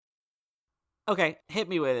Okay, hit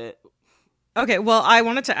me with it. Okay, well, I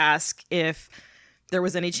wanted to ask if there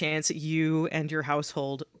was any chance you and your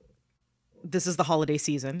household, this is the holiday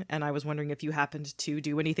season, and I was wondering if you happened to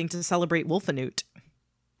do anything to celebrate Wolfenoot.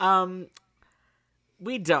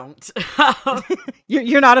 We don't.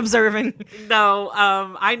 You're not observing. No,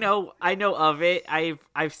 I know of it.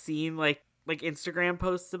 I've seen like Instagram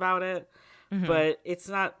posts about it, but it's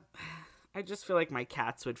not. I just feel like my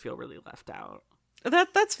cats would feel really left out.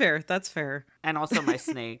 That's fair. That's fair. And also my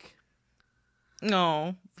snake.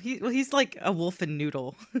 No, he's like a wolf and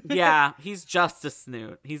noodle. Yeah, he's just a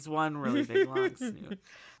snoot. He's one really big long snoot.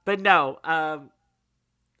 But no,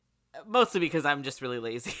 mostly because I'm just really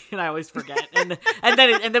lazy and I always forget. And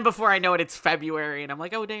then before I know it, it's February and I'm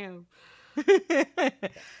like, oh damn.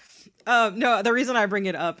 No, the reason I bring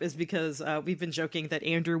it up is because we've been joking that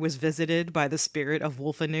Andrew was visited by the spirit of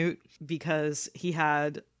Wolfenoot because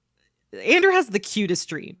Andrew has the cutest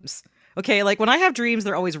dreams. Okay, like when I have dreams,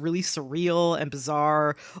 they're always really surreal and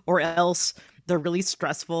bizarre, or else they're really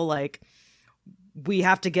stressful. Like we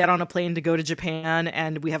have to get on a plane to go to Japan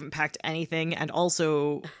and we haven't packed anything. And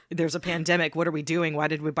also there's a pandemic. What are we doing? Why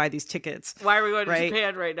did we buy these tickets? Why are we going to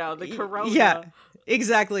Japan right now? The corona. Yeah,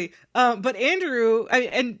 exactly. But Andrew,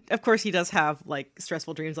 and of course he does have like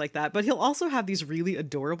stressful dreams like that, but he'll also have these really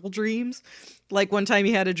adorable dreams. Like one time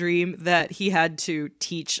he had a dream that he had to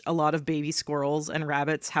teach a lot of baby squirrels and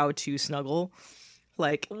rabbits how to snuggle.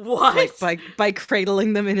 Like what? Like by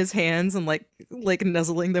cradling them in his hands and like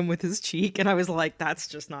nuzzling them with his cheek. And I was like, that's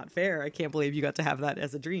just not fair. I can't believe you got to have that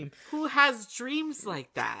as a dream. Who has dreams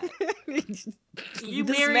like that? You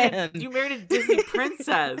married a Disney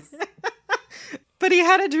princess. But he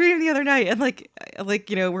had a dream the other night, and like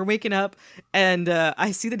we're waking up, and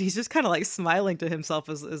I see that he's just kind of like smiling to himself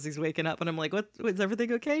as he's waking up, and I'm like, "What? Is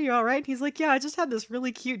everything okay? You all right?" He's like, "Yeah, I just had this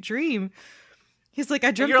really cute dream." He's like,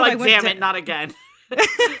 "I dreamt." You're like, "Damn it, not again."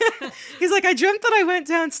 He's like, "I dreamt that I went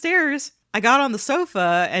downstairs. I got on the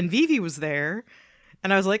sofa, and Vivi was there."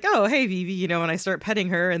 And I was like, "Oh, hey, Vivi," and I start petting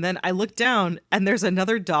her, and then I look down, and there's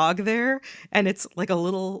another dog there, and it's like a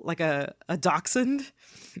little, like a dachshund,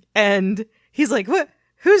 and he's like, "What?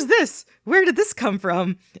 Who's this? Where did this come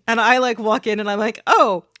from?" And I like walk in and I'm like,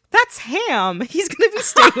 "Oh, that's Ham. He's going to be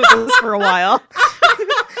staying with us for a while."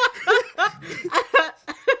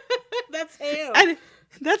 That's Ham. And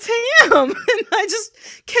that's Ham. And I just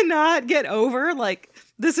cannot get over like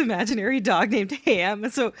this imaginary dog named Ham.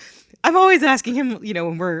 And so I'm always asking him,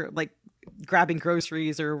 when we're like grabbing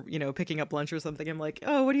groceries or, picking up lunch or something, I'm like,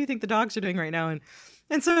 "Oh, what do you think the dogs are doing right now?"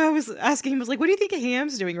 And so I was asking him, I was like, "What do you think a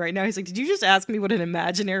Ham's doing right now?" He's like, "Did you just ask me what an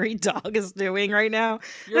imaginary dog is doing right now?"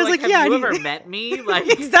 You're I was like, "Yeah." "Have you ever met me?"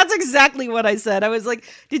 Like that's exactly what I said. I was like,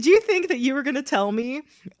 "Did you think that you were going to tell me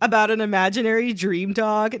about an imaginary dream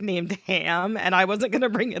dog named Ham and I wasn't going to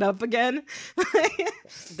bring it up again?"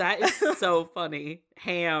 That is so funny.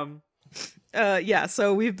 Ham. Yeah,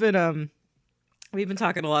 so we've been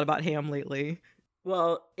talking a lot about Ham lately.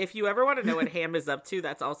 Well, if you ever want to know what Ham is up to,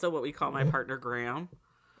 that's also what we call my partner Graham.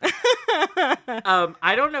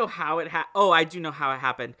 I don't know how it I do know how it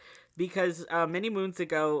happened, because many moons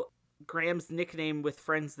ago, Graham's nickname with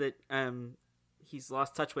friends that he's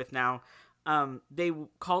lost touch with now, they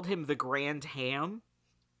called him the Grand Ham.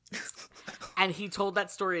 And he told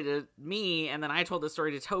that story to me, and then I told the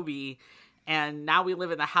story to Toby, and now we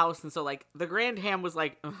live in the house, and so like the Grand Ham was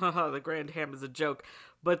like, the Grand Ham is a joke,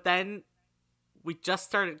 but then we just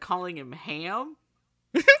started calling him Ham,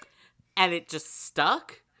 and it just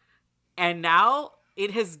stuck, and now it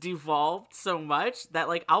has devolved so much that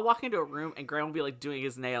like I'll walk into a room and Graham will be like doing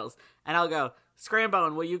his nails, and I'll go,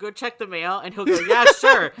 "Scrambone, will you go check the mail?" And he'll go, "Yeah,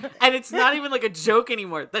 sure." And it's not even like a joke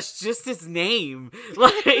anymore. That's just his name.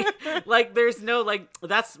 Like there's no like,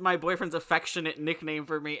 that's my boyfriend's affectionate nickname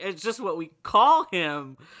for me. It's just what we call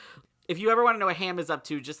him. If you ever want to know what Ham is up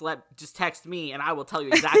to, just text me and I will tell you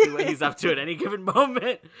exactly what he's up to at any given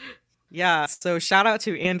moment. Yeah, so shout out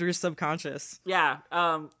to Andrew's subconscious. Yeah,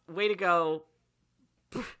 way to go,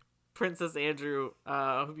 Princess Andrew.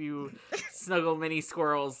 Hope you snuggle many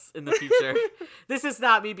squirrels in the future. This is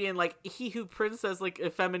not me being like, he who princess, like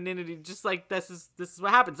femininity, just like this is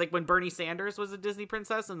what happens. Like when Bernie Sanders was a Disney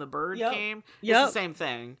princess and the bird came. It's the same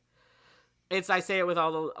thing. I say it with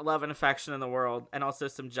all the love and affection in the world, and also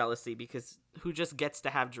some jealousy, because who just gets to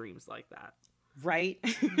have dreams like that? Right?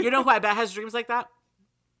 You know who I bet has dreams like that?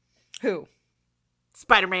 Who?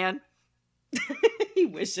 Spider-Man. He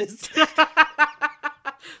wishes.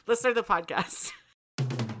 Let's start the podcast.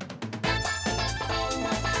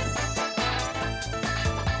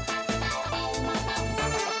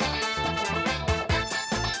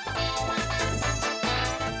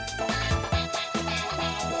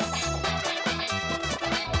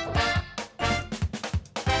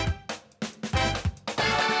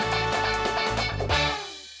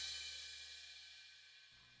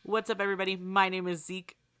 What's up, everybody? My name is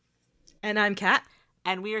Zeke. And I'm Kat.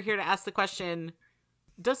 And we are here to ask the question,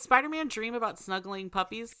 does Spider-Man dream about snuggling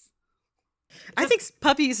puppies? I think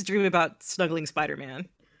puppies dream about snuggling Spider-Man.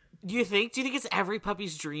 Do you think it's every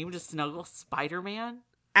puppy's dream to snuggle Spider-Man?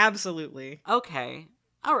 Absolutely. Okay.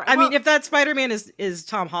 All right. I mean, if that Spider-Man is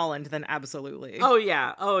Tom Holland, then absolutely. Oh,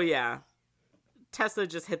 yeah. Tessa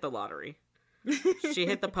just hit the lottery. She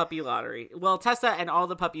hit the puppy lottery. Well, Tessa and all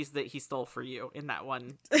the puppies that he stole for you in that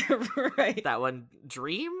one. Right. That one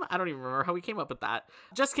dream? I don't even remember how we came up with that.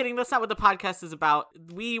 Just kidding. That's not what the podcast is about.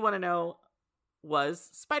 We want to know, was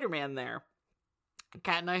Spider-Man there?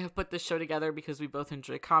 Kat and I have put this show together because we both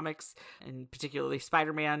enjoy comics, and particularly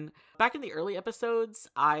Spider-Man. Back in the early episodes,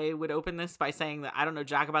 I would open this by saying that I don't know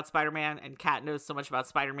jack about Spider-Man, and Kat knows so much about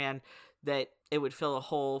Spider-Man that it would fill a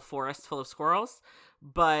whole forest full of squirrels.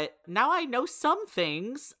 But now I know some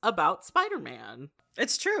things about Spider-Man.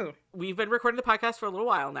 It's true. We've been recording the podcast for a little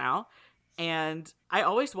while now, and I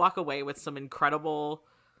always walk away with some incredible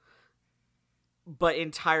but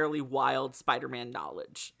entirely wild Spider-Man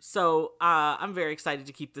knowledge. So I'm very excited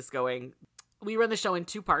to keep this going. We run the show in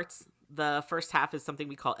two parts. The first half is something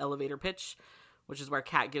we call elevator pitch, which is where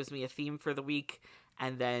Kat gives me a theme for the week,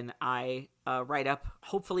 and then I write up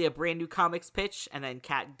hopefully a brand new comics pitch, and then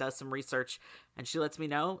Kat does some research, and she lets me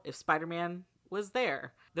know if Spider-Man was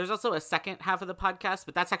there. There's also a second half of the podcast,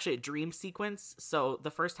 but that's actually a dream sequence, so the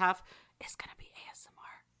first half is going to be ASMR.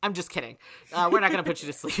 I'm just kidding. We're not going to put you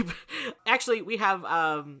to sleep. Actually, we have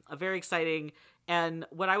a very exciting and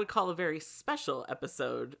what I would call a very special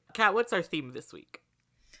episode. Kat, what's our theme this week?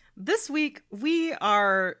 This week, we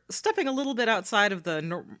are stepping a little bit outside of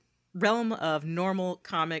the realm of normal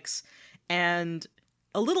comics and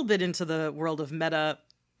a little bit into the world of meta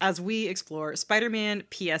as we explore Spider-Man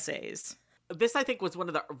PSAs. This, I think, was one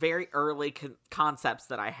of the very early concepts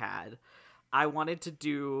that I had. I wanted to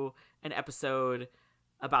do an episode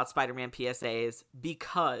about Spider-Man PSAs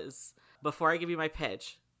because, before I give you my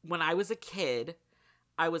pitch, when I was a kid,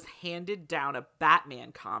 I was handed down a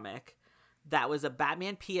Batman comic that was a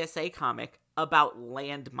Batman PSA comic about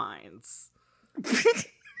landmines.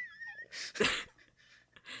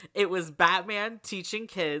 It was Batman teaching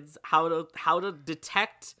kids how to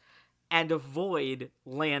detect and avoid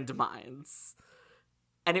landmines.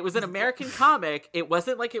 And it was an American comic. It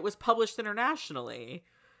wasn't like it was published internationally.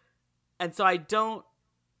 And so I don't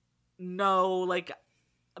know, like,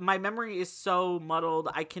 my memory is so muddled.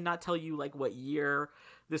 I cannot tell you, like, what year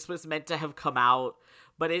this was meant to have come out.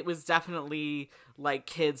 But it was definitely, like,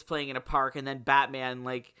 kids playing in a park, and then Batman,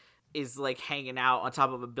 like, is, like, hanging out on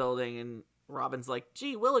top of a building, and Robin's like,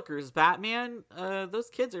 gee willikers, Batman, those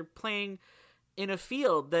kids are playing in a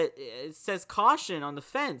field that says caution on the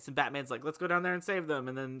fence, and Batman's like, let's go down there and save them.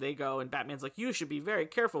 And then they go, and Batman's like, you should be very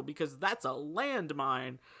careful because that's a landmine.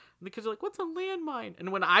 And the kids are like, what's a landmine?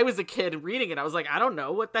 And when I was a kid reading it, I was like, I don't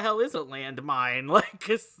know, what the hell is a landmine? Like,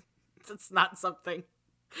 it's not something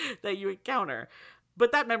that you encounter.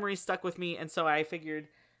 But that memory stuck with me, and so I figured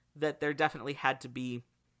that there definitely had to be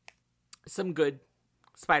some good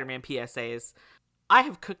Spider-Man PSAs. I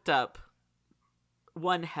have cooked up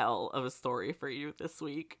one hell of a story for you this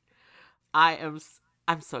week. I'm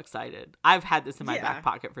so excited. I've had this in my back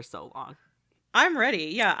pocket for so long. I'm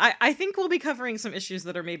ready. Yeah, I think we'll be covering some issues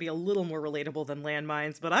that are maybe a little more relatable than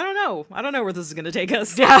landmines, but I don't know. I don't know where this is going to take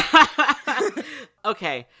us.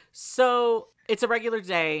 Okay, so it's a regular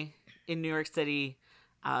day in New York City.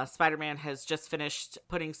 Spider-Man has just finished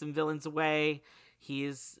putting some villains away.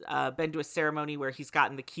 He's been to a ceremony where he's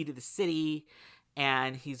gotten the key to the city,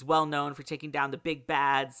 and he's well known for taking down the big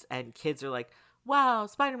bads, and kids are like, wow,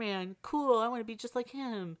 Spider-Man, cool, I want to be just like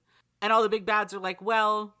him. And all the big bads are like,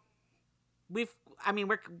 well, we've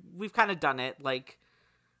kind of done it. Like,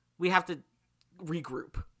 we have to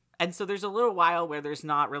regroup. And so there's a little while where there's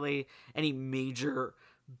not really any major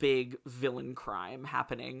big villain crime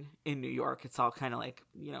happening in New York. It's all kind of like,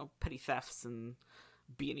 petty thefts and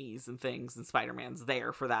B&Es and things, and Spider-Man's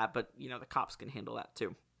there for that, but, the cops can handle that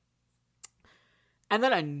too. And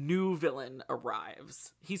then a new villain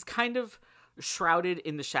arrives. He's kind of shrouded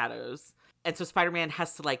in the shadows, and so Spider-Man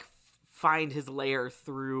has to, like, find his lair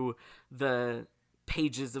through the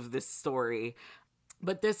pages of this story.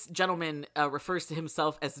 But this gentleman refers to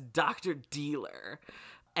himself as Dr. Dealer.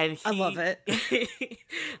 And I love it.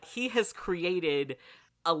 He has created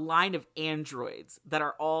a line of androids that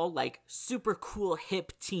are all, like, super cool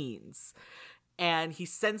hip teens. And he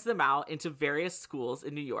sends them out into various schools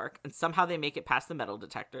in New York, and somehow they make it past the metal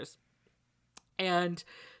detectors. And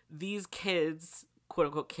these kids,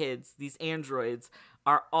 quote-unquote kids, these androids,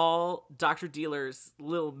 are all Dr. Dealer's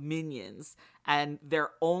little minions. and their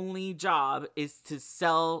only job is to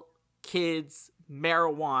sell kids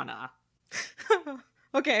marijuana.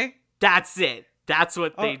 Okay. That's it. That's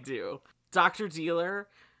what they do. Dr. Dealer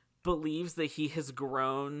believes that he has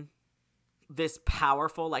grown this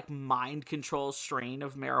powerful, like, mind control strain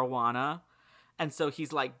of marijuana. And so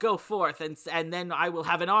he's like, go forth, and then I will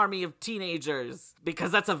have an army of teenagers,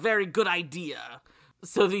 because that's a very good idea.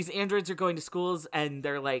 So these androids are going to schools, and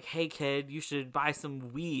they're like, hey, kid, you should buy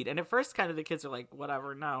some weed. And at first, kind of, the kids are like,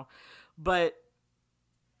 whatever, no. But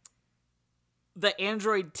the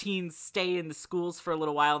android teens stay in the schools for a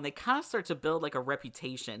little while, and they kind of start to build, like, a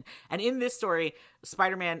reputation. And in this story,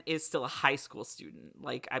 Spider-Man is still a high school student.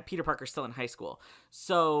 Like, Peter Parker's still in high school.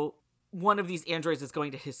 So one of these androids is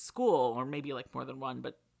going to his school, or maybe, like, more than one,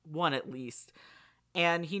 but one at least.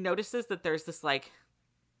 And he notices that there's this, like,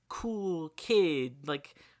 cool kid,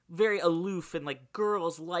 like, very aloof, and, like,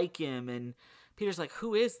 girls like him. And Peter's like,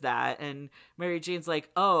 who is that? And Mary Jane's like,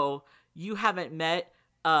 oh, you haven't met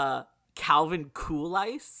Calvin Cool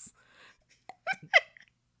Ice?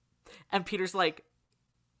 And Peter's like,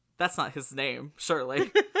 that's not his name,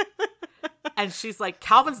 surely. And she's like,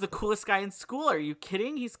 Calvin's the coolest guy in school. Are you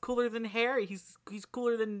kidding? He's cooler than Harry. He's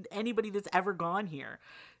cooler than anybody that's ever gone here.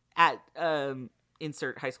 At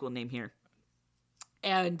insert high school name here.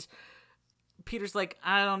 And Peter's like,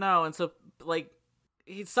 I don't know. And so, like,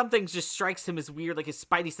 something just strikes him as weird. Like, his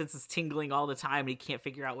spidey sense is tingling all the time, and he can't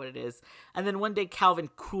figure out what it is. And then one day, Calvin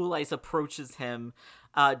Cool Ice approaches him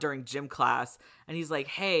during gym class, and he's like,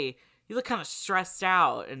 hey, you look kind of stressed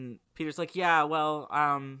out. And Peter's like, yeah, well,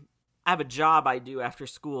 I have a job I do after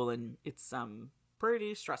school, and it's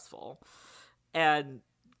pretty stressful. And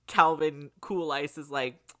Calvin Cool Ice is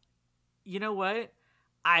like, you know what?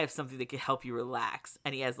 I have something that can help you relax.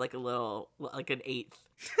 And he has, like, a little, like, an eighth.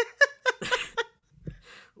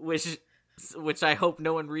 Which I hope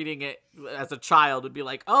no one reading it as a child would be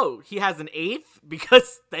like, oh, he has an eighth?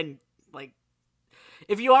 Because then, like,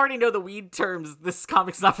 if you already know the weed terms, this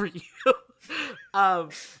comic's not for you.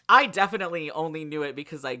 I definitely only knew it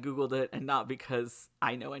because I Googled it and not because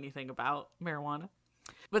I know anything about marijuana.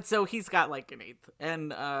 But so he's got, like, an eighth.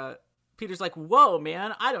 And Peter's like, whoa,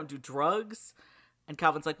 man, I don't do drugs. And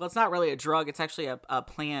Calvin's like, well, it's not really a drug. It's actually a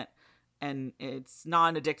plant. And it's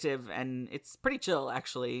non-addictive, and it's pretty chill,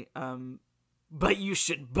 actually. But you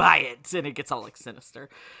should buy it. And it gets all, like, sinister.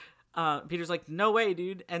 Peter's like, no way,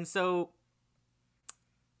 dude. And so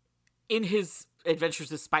in his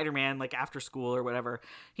adventures as Spider-Man, like, after school or whatever,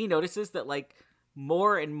 he notices that, like,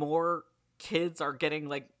 more and more kids are getting,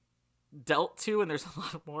 like, dealt to, and there's a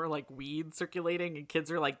lot more, like, weed circulating, and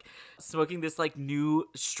kids are, like, smoking this, like, new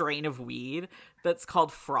strain of weed that's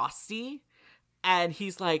called Frosty. And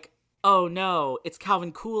he's like, oh no, it's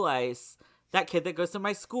Calvin Cool Ice, that kid that goes to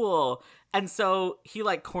my school. And so he,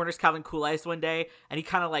 like, corners Calvin Cool Ice one day, and he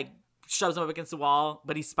kind of, like, shoves him up against the wall,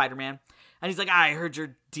 but he's Spider-Man. And he's like, I heard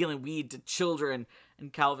you're dealing weed to children.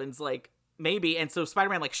 And Calvin's like, maybe. And so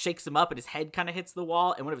Spider-Man, like, shakes him up, and his head kind of hits the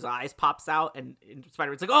wall, and one of his eyes pops out, and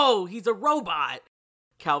Spider-Man's like, oh, he's a robot.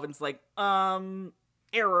 Calvin's like,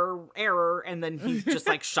 error, and then he just,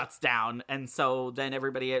 like, shuts down. And so then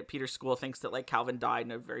everybody at Peter's school thinks that, like, Calvin died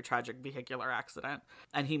in a very tragic vehicular accident,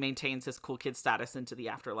 and he maintains his cool kid status into the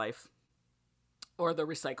afterlife, or the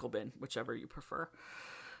recycle bin, whichever you prefer.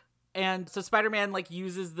 And so Spider-Man, like,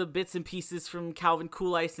 uses the bits and pieces from Calvin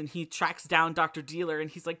Cool Ice, and he tracks down Dr. Dealer, and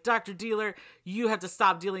he's like, Dr. Dealer, you have to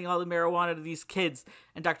stop dealing all the marijuana to these kids.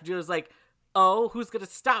 And Dr. Dealer's like, oh, who's gonna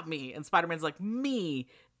stop me? And Spider-Man's like, me.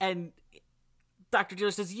 And Dr.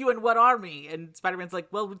 Dealer says, you and what army? And Spider-Man's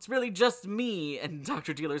like, well, it's really just me. And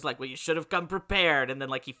Dr. Dealer's like, well, you should have come prepared. And then,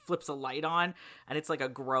 like, he flips a light on, and it's like a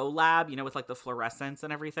grow lab, you know, with, like, the fluorescence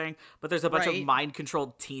and everything. But there's a bunch of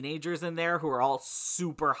mind-controlled teenagers in there who are all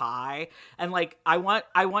super high. And, like, I want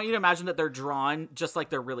you to imagine that they're drawn just like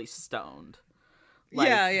they're really stoned. Like,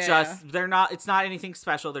 they're not, it's not anything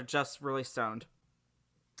special. They're just really stoned.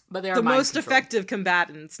 But they are the most effective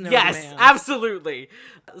combatants. Yes, man. Absolutely.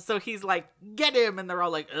 So he's like, get him. And they're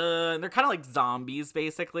all like, and they're kind of like zombies,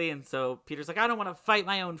 basically. And so Peter's like, I don't want to fight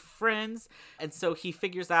my own friends. And so he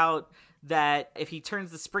figures out that if he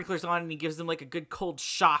turns the sprinklers on and he gives them, like, a good cold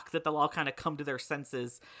shock, that they'll all kind of come to their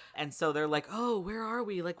senses. And so they're like, oh, where are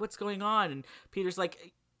we? Like, what's going on? And Peter's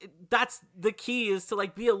like, that's the key, is to,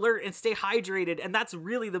 like, be alert and stay hydrated. And that's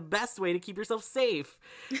really the best way to keep yourself safe.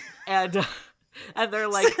 And they're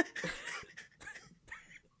like,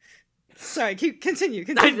 sorry, continue.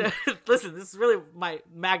 Listen, this is really my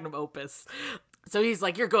magnum opus. So he's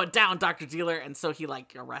like, you're going down, Dr. Dealer. And so he,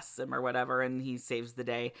 like, arrests him or whatever, and he saves the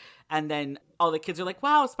day. And then all the kids are like,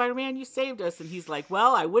 wow, Spider-Man, you saved us. And he's like,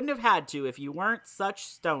 well, I wouldn't have had to if you weren't such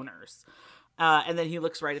stoners. And then he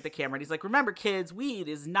looks right at the camera and he's like, remember, kids, weed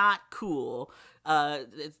is not cool.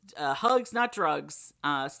 Hugs, not drugs.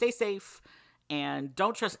 Stay safe. And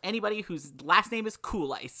don't trust anybody whose last name is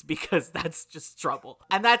Cool Ice, because that's just trouble.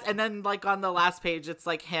 And then like on the last page, it's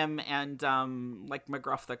like him and like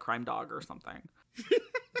McGruff the crime dog or something.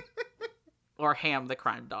 Or Ham the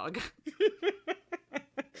crime dog.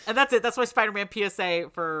 And that's it. That's my Spider-Man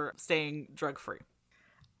PSA for staying drug-free.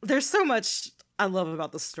 There's so much I love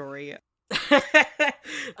about the story.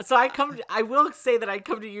 So I will say that I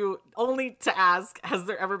come to you only to ask, has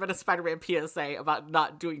there ever been a Spider-Man PSA about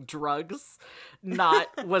not doing drugs? Not,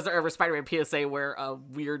 was there ever a Spider-Man PSA where a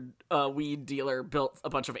weird weed dealer built a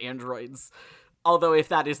bunch of androids? Although if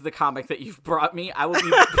that is the comic that you've brought me, I will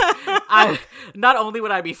be, not only would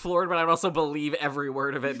I be floored, but I'd also believe every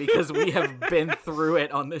word of it, because we have been through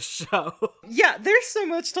it on this show. Yeah, there's so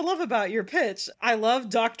much to love about your pitch. I love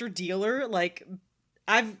Dr. Dealer. Like,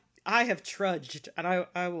 I have trudged, and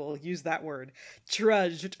I will use that word,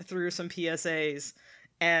 trudged through some PSAs,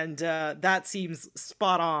 and that seems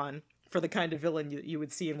spot on for the kind of villain you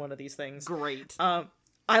would see in one of these things. Great.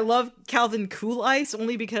 I love Calvin Cool Ice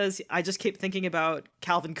only because I just keep thinking about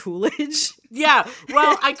Calvin Coolidge. Yeah,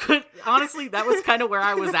 well, honestly, that was kind of where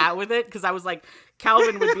I was at with it, because I was like,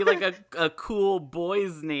 Calvin would be like a cool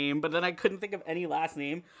boy's name, but then I couldn't think of any last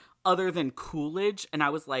name other than Coolidge, and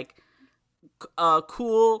I was like,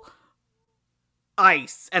 Cool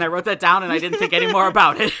Ice, and I wrote that down, and I didn't think any more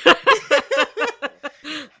about it.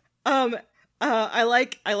 I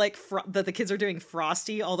like that the kids are doing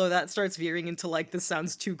Frosty, although that starts veering into like, this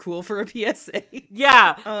sounds too cool for a PSA.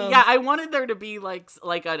 Yeah, yeah. I wanted there to be like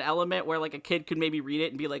an element where like a kid could maybe read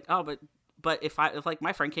it and be like, oh, but if like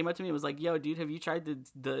my friend came up to me and was like, yo, dude, have you tried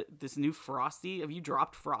this new Frosty? Have you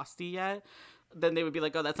dropped Frosty yet? Then they would be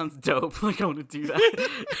like, oh, that sounds dope. Like, I want to do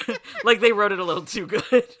that. Like, they wrote it a little too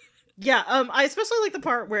good. Yeah, I especially like the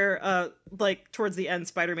part where, like, towards the end,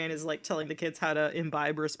 Spider-Man is, like, telling the kids how to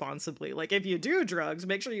imbibe responsibly. Like, if you do drugs,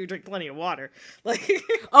 make sure you drink plenty of water. Like,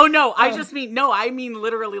 oh, no, I mean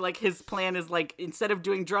literally, like, his plan is, like, instead of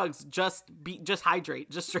doing drugs, just hydrate,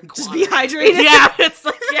 just drink water. Just be hydrated? Yeah, it's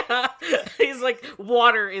like, yeah. He's like,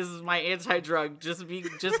 water is my anti-drug. Just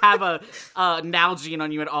have a Nalgene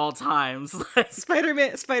on you at all times.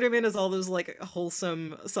 Spider-Man is all those, like,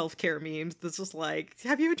 wholesome self-care memes that's just like,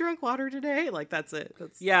 have you drunk water today? Like, that's it.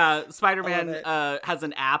 Yeah, Spider-Man has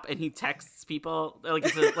an app and he texts people like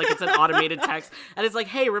it's an automated text, and it's like,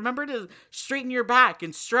 hey, remember to straighten your back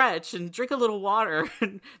and stretch and drink a little water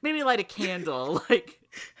and maybe light a candle. Like,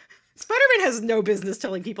 Spider-Man has no business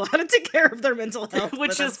telling people how to take care of their mental health,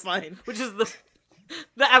 which is fine. Which is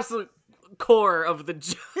the absolute core of the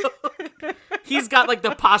joke. He's got like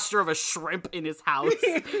the posture of a shrimp in his house,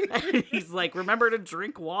 and he's like, remember to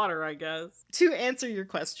drink water, I guess. To answer your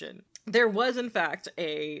question, there was in fact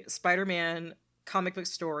a Spider-Man comic book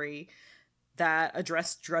story that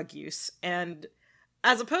addressed drug use, and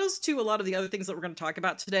as opposed to a lot of the other things that we're going to talk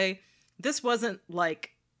about today, this wasn't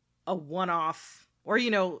like a one-off, or,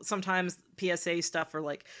 you know, sometimes PSA stuff are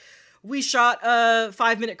like, we shot a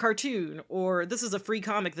 5-minute cartoon, or this is a free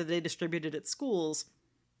comic that they distributed at schools.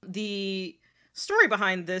 The story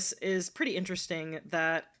behind this is pretty interesting,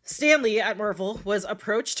 that Stan Lee at Marvel was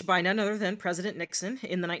approached by none other than President Nixon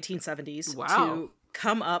in the 1970s to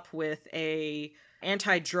come up with a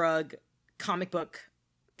anti-drug comic book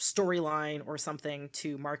storyline or something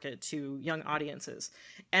to market to young audiences.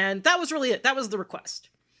 And that was really it. That was the request.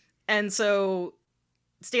 And so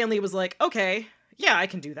Stan Lee was like, okay, yeah, I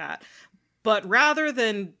can do that. But rather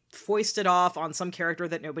than foist it off on some character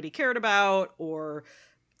that nobody cared about, or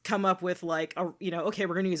come up with like, okay,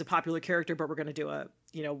 we're going to use a popular character, but we're going to do a,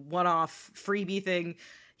 one-off freebie thing,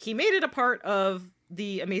 he made it a part of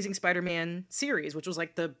the Amazing Spider-Man series, which was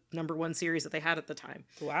like the #1 series that they had at the time.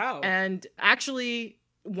 Wow. And actually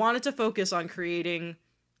wanted to focus on creating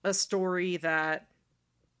a story that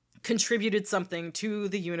contributed something to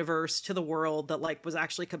the universe, to the world, that like was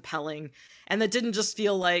actually compelling, and that didn't just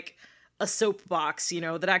feel like a soapbox,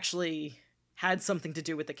 that actually had something to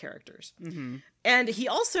do with the characters. Mm-hmm. And he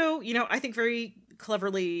also, I think very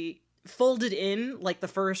cleverly folded in like the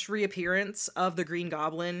first reappearance of the Green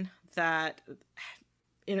Goblin that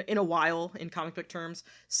in a while in comic book terms.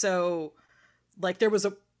 So like there was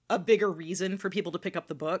a bigger reason for people to pick up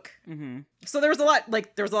the book. Mm-hmm. So there was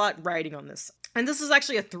a lot riding on this. And this is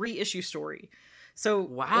actually a 3-issue story. So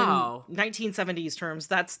wow. In 1970s terms,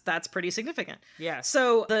 that's pretty significant. Yeah.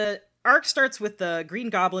 So the arc starts with the Green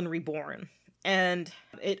Goblin Reborn, and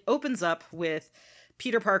it opens up with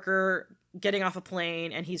Peter Parker getting off a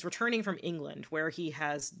plane, and he's returning from England, where he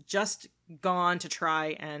has just gone to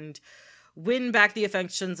try and win back the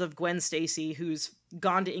affections of Gwen Stacy, who's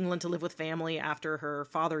gone to England to live with family after her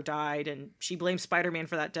father died, and she blames Spider-Man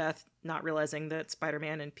for that death, not realizing that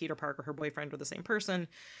Spider-Man and Peter Parker, her boyfriend, were the same person.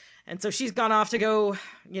 And so she's gone off to go,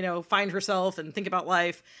 find herself and think about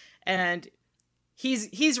life. And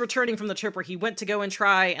he's returning from the trip where he went to go and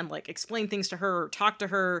try and like explain things to her, or talk to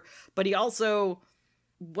her, but he also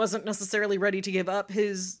wasn't necessarily ready to give up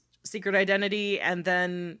his secret identity, and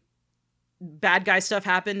then bad guy stuff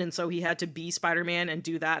happened, and so he had to be Spider-Man and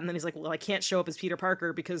do that. And then he's like, well, I can't show up as Peter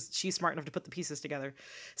Parker because she's smart enough to put the pieces together.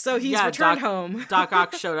 So he's returned home. Doc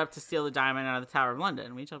Ock showed up to steal the diamond out of the Tower of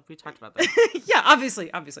London. We talked about that. Yeah,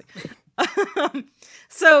 obviously.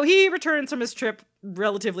 So he returns from his trip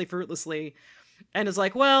relatively fruitlessly and is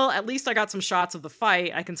like, well, at least I got some shots of the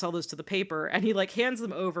fight. I can sell those to the paper. And he like hands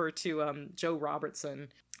them over to Joe Robertson,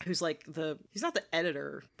 who's like he's not the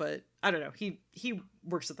editor, but I don't know. He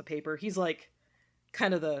works at the paper. He's like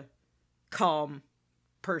kind of the calm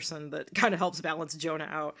person that kind of helps balance Jonah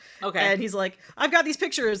out. Okay. And he's like, I've got these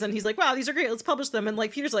pictures. And he's like, wow, these are great. Let's publish them. And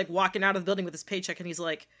like Peter's like walking out of the building with his paycheck. And he's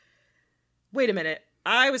like, wait a minute.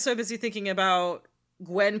 I was so busy thinking about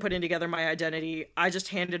Gwen putting together my identity. I just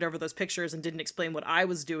handed over those pictures and didn't explain what I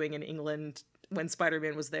was doing in England when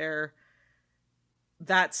Spider-Man was there.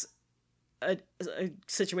 That's a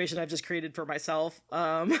situation I've just created for myself.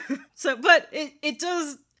 But it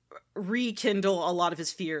does rekindle a lot of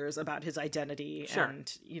his fears about his identity. Sure.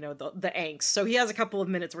 And, the angst. So he has a couple of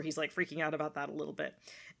minutes where he's like freaking out about that a little bit.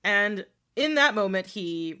 And in that moment,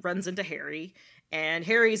 he runs into Harry, and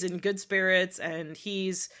Harry's in good spirits, and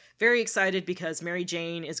he's very excited because Mary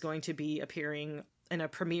Jane is going to be appearing in a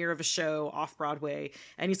premiere of a show off Broadway.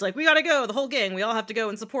 And he's like, we gotta go, the whole gang, we all have to go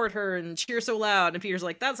and support her and cheer so loud. And Peter's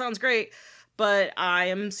like, that sounds great, but I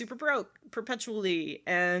am super broke perpetually.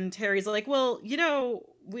 And Harry's like, well,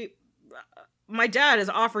 my dad has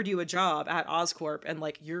offered you a job at Oscorp, and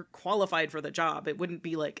like, you're qualified for the job. It wouldn't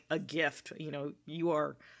be like a gift. You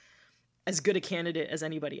are as good a candidate as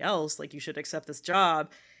anybody else. Like, you should accept this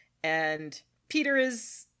job. And Peter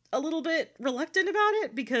is a little bit reluctant about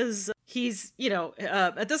it because he's,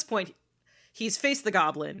 at this point, he's faced the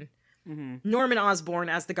Goblin. Mm-hmm. Norman Osborn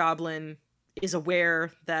as the Goblin is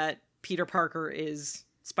aware that Peter Parker is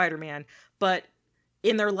Spider-Man, but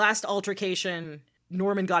in their last altercation,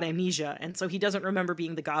 Norman got amnesia, and so he doesn't remember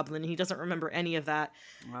being the Goblin. He doesn't remember any of that.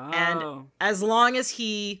 Oh. And as long as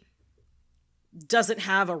he doesn't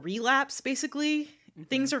have a relapse, basically, mm-hmm.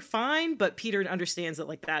 things are fine, but Peter understands that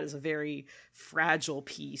like that is a very fragile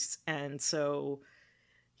piece, and so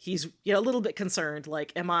he's a little bit concerned,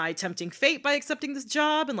 like, am I tempting fate by accepting this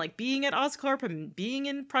job and like being at Oscorp and being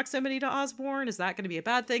in proximity to Osborn? Is that going to be a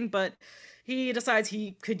bad thing? But he decides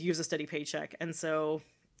he could use a steady paycheck, and so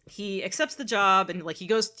he accepts the job, and like he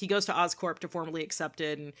goes to Oscorp to formally accept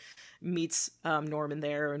it, and meets Norman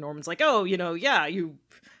there, and Norman's like, oh, yeah,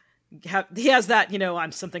 he has that,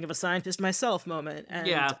 I'm something of a scientist myself moment.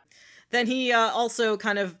 And then he also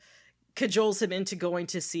kind of cajoles him into going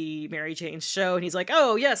to see Mary Jane's show. And he's like,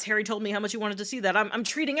 oh, yes, Harry told me how much you wanted to see that. I'm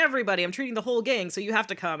treating everybody. I'm treating the whole gang. So you have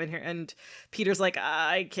to come in here. And Peter's like,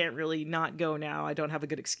 I can't really not go now. I don't have a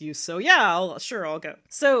good excuse. So yeah, I'll go.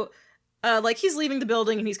 So he's leaving the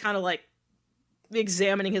building, and he's kind of like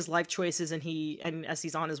examining his life choices, and as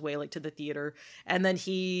he's on his way like to the theater, and then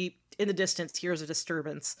he in the distance hears a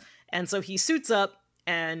disturbance, and so he suits up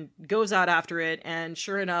and goes out after it, and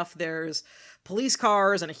sure enough, there's police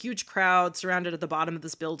cars and a huge crowd surrounded at the bottom of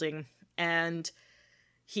this building. And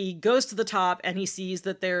he goes to the top, and he sees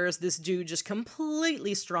that there's this dude just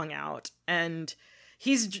completely strung out, and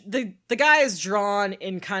he's the guy is drawn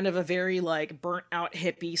in kind of a very like burnt out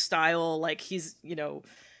hippie style, like he's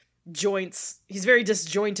joints, he's very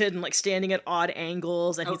disjointed and like standing at odd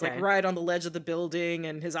angles, and he's like right on the ledge of the building,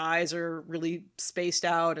 and his eyes are really spaced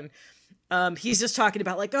out, and he's just talking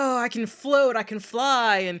about like, oh, I can float, I can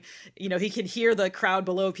fly, and he can hear the crowd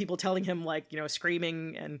below, people telling him like,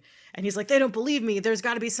 screaming, and he's like, they don't believe me, there's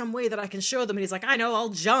got to be some way that I can show them, and he's like, I know, I'll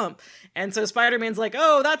jump. And so Spider-Man's like,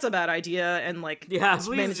 oh, that's a bad idea, and like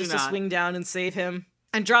manages to swing down and save him,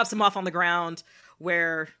 and drops him off on the ground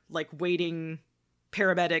where like waiting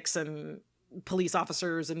paramedics and police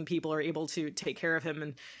officers and people are able to take care of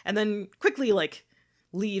him, and then quickly like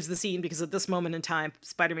leaves the scene, because at this moment in time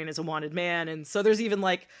Spider-Man is a wanted man. And so there's even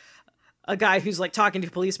like a guy who's like talking to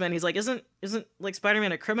a policeman. He's like, isn't like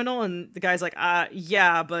Spider-Man a criminal? And the guy's like,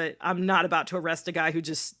 yeah, but I'm not about to arrest a guy who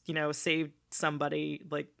just saved somebody.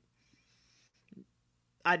 Like,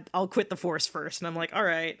 I'll quit the force first. And I'm like, all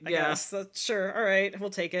right, I guess, sure, all right, we'll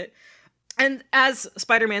take it. And as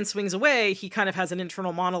Spider-Man swings away, he kind of has an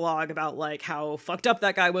internal monologue about like how fucked up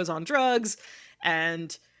that guy was on drugs,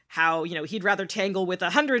 and how, he'd rather tangle with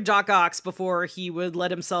 100 Doc Ocks before he would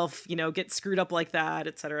let himself, get screwed up like that,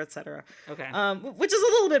 et cetera, et cetera. Okay. Which is a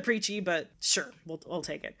little bit preachy, but sure, we'll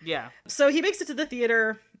take it. Yeah. So he makes it to the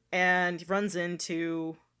theater and runs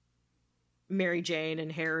into Mary Jane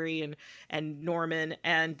and Harry and Norman,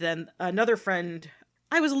 and then another friend.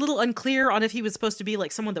 I was a little unclear on if he was supposed to be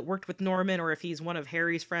like someone that worked with Norman or if he's one of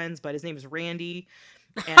Harry's friends, but his name is Randy,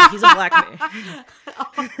 and he's a black man.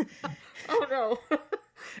 Oh no.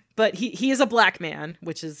 But he is a black man,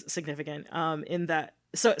 which is significant. In that,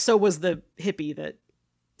 so was the hippie that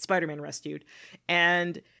Spider-Man rescued,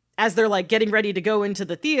 and as they're like getting ready to go into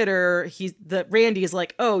the theater, Randy is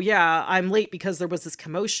like, "Oh yeah, I'm late because there was this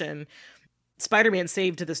commotion. Spider-Man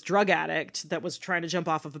saved this drug addict that was trying to jump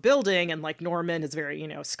off of a building," and like Norman is very,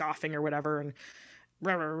 scoffing or whatever, and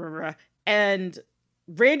rah, rah, rah, rah. And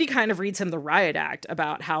Randy kind of reads him the riot act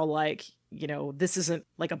about how like, this isn't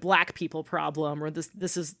like a black people problem, or this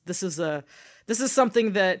is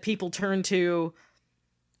something that people turn to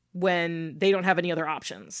when they don't have any other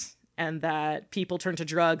options, and that people turn to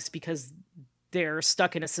drugs because they're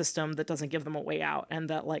stuck in a system that doesn't give them a way out,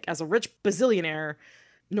 and that like as a rich bazillionaire,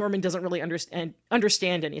 Norman doesn't really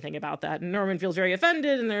understand anything about that. And Norman feels very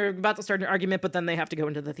offended, and they're about to start an argument, but then they have to go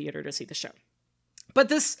into the theater to see the show. But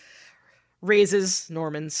this raises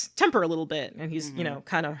Norman's temper a little bit, and he's,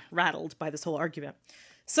 kind of rattled by this whole argument.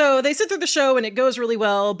 So they sit through the show, and it goes really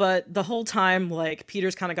well, but the whole time, like,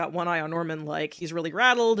 Peter's kind of got one eye on Norman, like, he's really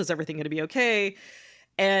rattled. Is everything going to be okay?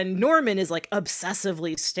 And Norman is, like,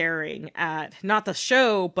 obsessively staring at, not the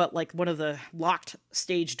show, but, like, one of the locked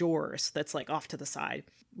stage doors that's, like, off to the side.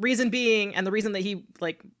 Reason being, and the reason that he,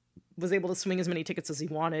 like, was able to swing as many tickets as he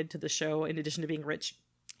wanted to the show, in addition to being rich,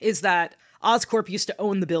 is that Oscorp used to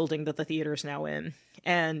own the building that the theater is now in.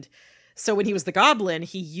 And so when he was the Goblin,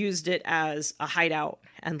 he used it as a hideout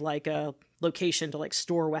and, like, a location to, like,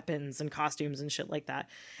 store weapons and costumes and shit like that.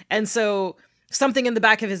 And so something in the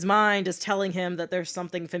back of his mind is telling him that there's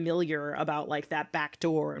something familiar about like that back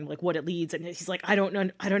door and like what it leads. And he's like, I don't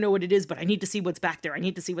know what it is, but I need to see what's back there. I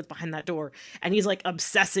need to see what's behind that door. And he's like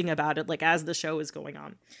obsessing about it, like as the show is going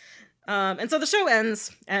on. And so the show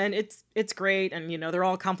ends, and it's great. And, they're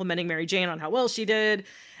all complimenting Mary Jane on how well she did.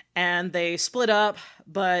 And they split up,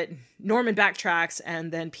 but Norman backtracks, and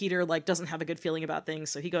then Peter like doesn't have a good feeling about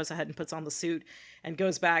things. So he goes ahead and puts on the suit and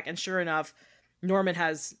goes back. And sure enough, Norman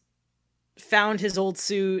has found his old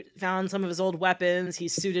suit, found some of his old weapons.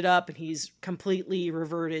 He's suited up, and he's completely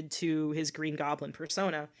reverted to his Green Goblin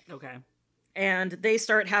persona. Okay. And they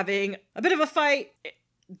start having a bit of a fight.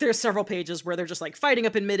 There's several pages where they're just like fighting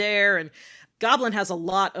up in midair, and Goblin has a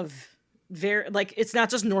lot of it's not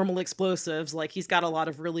just normal explosives. Like he's got a lot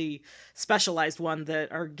of really specialized one that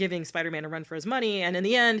are giving Spider-Man a run for his money. And in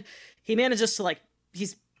the end, he manages to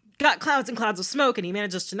he's got clouds and clouds of smoke, and he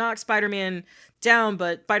manages to knock Spider-Man down,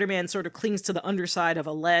 but Spider-Man sort of clings to the underside of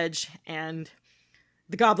a ledge, and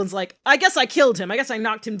the Goblin's like, I guess I killed him. I guess I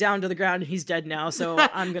knocked him down to the ground, and he's dead now, so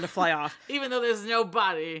I'm gonna fly off. Even though there's no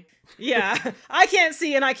body. Yeah. I can't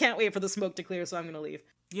see, and I can't wait for the smoke to clear, so I'm gonna leave.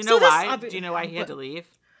 You know why? Do you know why he had to leave?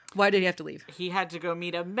 Why did he have to leave? He had to go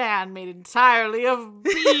meet a man made entirely of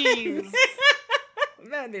bees.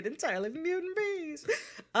 Man made entirely of mutant bees.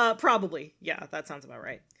 Probably. Yeah, that sounds about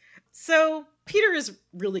right. So Peter is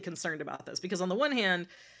really concerned about this because on the one hand,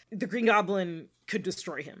 the Green Goblin could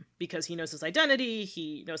destroy him because he knows his identity,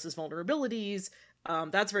 he knows his vulnerabilities.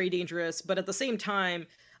 That's very dangerous. But at the same time,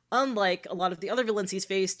 unlike a lot of the other villains he's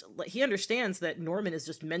faced, he understands that Norman is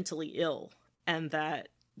just mentally ill, and that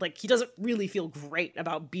he doesn't really feel great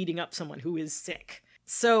about beating up someone who is sick.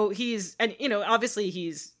 So obviously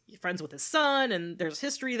he's friends with his son, and there's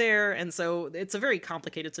history there. And so it's a very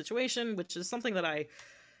complicated situation, which is something that I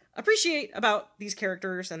appreciate about these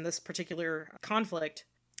characters and this particular conflict.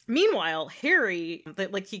 Meanwhile, Harry,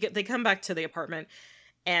 they come back to the apartment,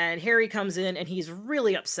 and Harry comes in, and he's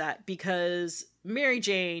really upset because Mary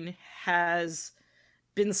Jane has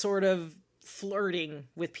been sort of flirting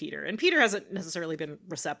with Peter, and Peter hasn't necessarily been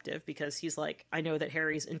receptive because he's like, I know that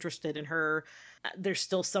Harry's interested in her. There's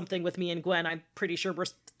still something with me and Gwen. I'm pretty sure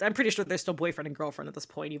they're still boyfriend and girlfriend at this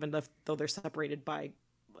point, even though they're separated by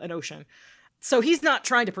an ocean. So he's not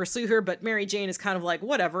trying to pursue her, but Mary Jane is kind of like,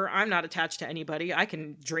 whatever, I'm not attached to anybody. I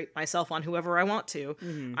can drape myself on whoever I want to.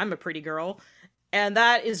 Mm-hmm. I'm a pretty girl. And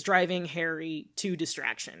that is driving Harry to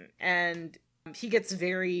distraction. And he gets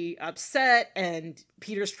very upset, and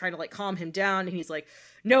Peter's trying to calm him down. And he's like,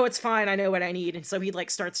 no, it's fine. I know what I need. And so he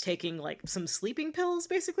starts taking some sleeping pills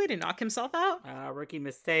basically to knock himself out. Rookie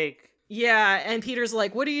mistake. Yeah, and Peter's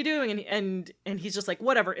like, "What are you doing?" And he's just like,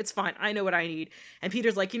 "Whatever, it's fine. I know what I need." And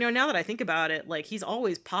Peter's like, now that I think about it, like he's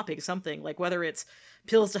always popping something, like whether it's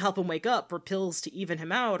pills to help him wake up or pills to even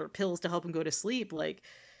him out or pills to help him go to sleep, like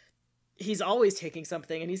he's always taking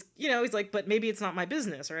something. And he's like, "But maybe it's not my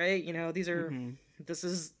business, right? This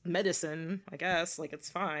is medicine, I guess. Like it's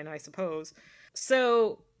fine, I suppose."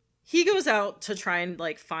 So he goes out to try and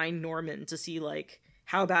like find Norman to see like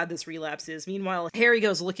how bad this relapse is. Meanwhile, Harry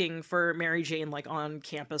goes looking for Mary Jane like on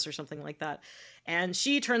campus or something like that. And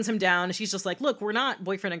she turns him down and she's just like, "Look, we're not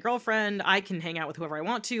boyfriend and girlfriend. I can hang out with whoever I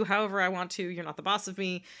want to, however I want to. You're not the boss of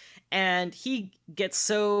me." And he gets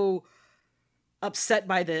so upset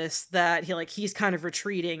by this that he's kind of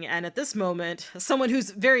retreating. And at this moment, someone who's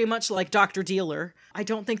very much like Dr. Dealer, I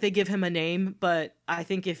don't think they give him a name, but I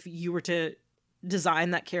think if you were to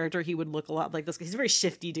design that character, he would look a lot like this. He's a very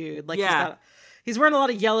shifty dude. Like he's wearing a lot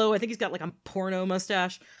of yellow. I think he's got like a porno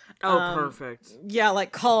mustache. Oh, perfect. Yeah,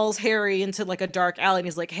 like calls Harry into like a dark alley and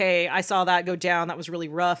he's like, "Hey, I saw that go down. That was really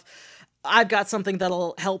rough. I've got something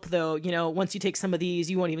that'll help though. Once you take some of these,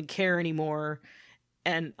 you won't even care anymore."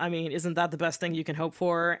 And I mean, isn't that the best thing you can hope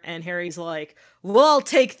for? And Harry's like, "Well, I'll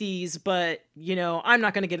take these, but I'm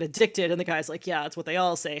not going to get addicted." And the guy's like, "Yeah, that's what they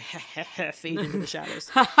all say." Fade into the shadows.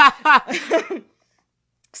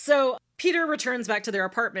 So Peter returns back to their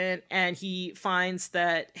apartment and he finds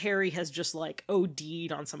that Harry has just like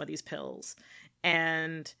OD'd on some of these pills.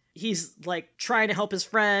 And he's like trying to help his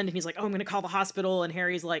friend and he's like, "Oh, I'm going to call the hospital." And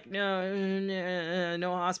Harry's like, no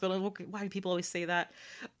hospital. Why do people always say that?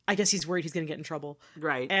 I guess he's worried he's going to get in trouble.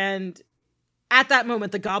 Right. And at that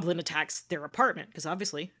moment, the goblin attacks their apartment because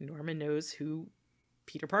obviously Norman knows who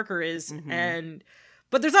Peter Parker is.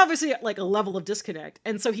 But there's obviously like a level of disconnect.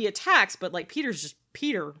 And so he attacks, but like Peter's just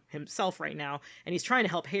Peter himself right now. And he's trying to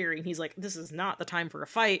help Harry. And he's like, "This is not the time for a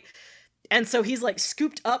fight." And so he's like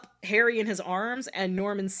scooped up Harry in his arms and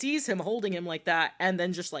Norman sees him holding him like that. And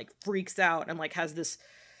then just like freaks out and like has this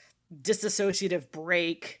disassociative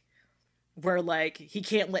break where like he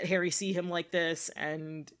can't let Harry see him like this.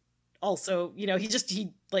 And also,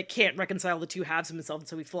 he like can't reconcile the two halves of himself. And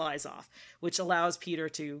so he flies off, which allows Peter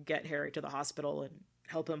to get Harry to the hospital and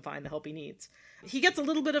help him find the help he needs. He gets a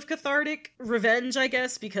little bit of cathartic revenge, I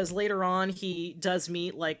guess, because later on he does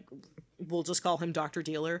meet like, we'll just call him Dr.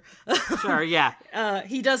 Dealer. Sure, yeah.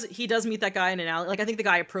 He does meet that guy in an alley. Like I think the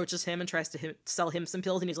guy approaches him and tries to sell him some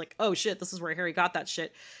pills and he's like, "Oh shit, this is where Harry got that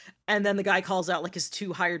shit." And then the guy calls out like his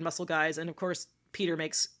two hired muscle guys and of course Peter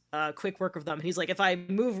makes quick work of them. And he's like, "If I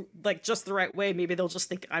move like just the right way, maybe they'll just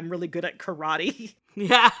think I'm really good at karate."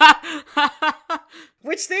 Yeah.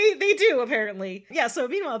 Which they do, apparently. Yeah, so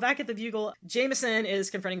meanwhile, back at the Bugle, Jameson is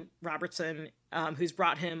confronting Robertson, who's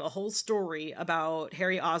brought him a whole story about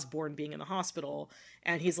Harry Osborn being in the hospital.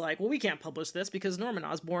 And he's like, "Well, we can't publish this because Norman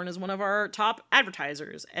Osborn is one of our top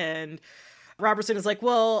advertisers." And Robertson is like,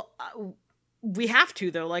 "Well, we have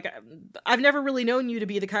to, though. Like, I've never really known you to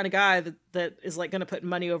be the kind of guy that is, like, going to put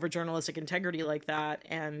money over journalistic integrity like that,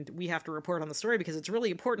 and we have to report on the story because it's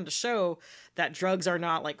really important to show that drugs are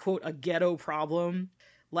not, like, quote, a ghetto problem.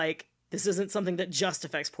 Like, this isn't something that just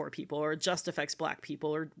affects poor people or just affects black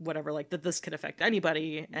people or whatever, like, that this could affect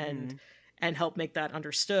anybody, and help make that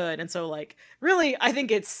understood." And so, like, really, I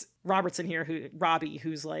think it's Robertson here, Robbie,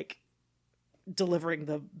 who's, like, delivering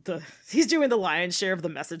the he's doing the lion's share of the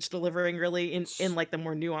message delivering really in like the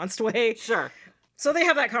more nuanced way. Sure. So they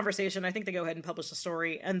have that conversation. I think they go ahead and publish the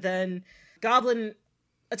story, and then Goblin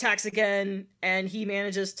attacks again and he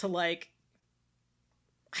manages to like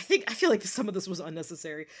I feel like some of this was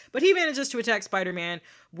unnecessary, but he manages to attack Spider-Man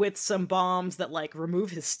with some bombs that like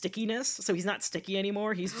remove his stickiness, so he's not sticky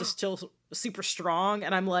anymore. He's just still super strong.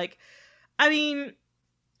 And I'm like, I mean,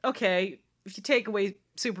 okay, if you take away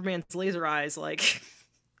Superman's laser eyes, like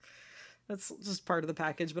that's just part of the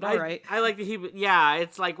package, but all right. I like that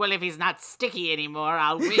it's like, well, if he's not sticky anymore,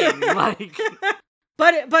 I'll win. Like,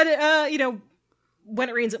 but when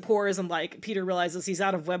it rains it pours, and like Peter realizes he's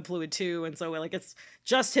out of web fluid too, and so like it's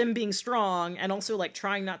just him being strong and also like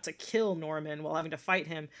trying not to kill Norman while having to fight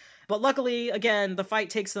him. But luckily, again, the fight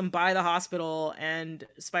takes them by the hospital, and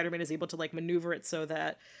Spider-Man is able to like maneuver it so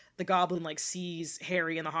that the Goblin like sees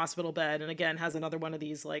Harry in the hospital bed, and again has another one of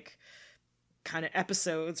these like kind of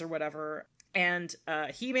episodes or whatever. And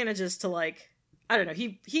he manages to like, I don't know,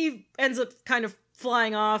 he ends up kind of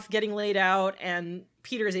flying off, getting laid out, and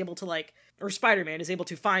Peter is able to like, or Spider-Man is able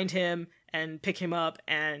to find him and pick him up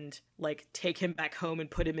and like take him back home and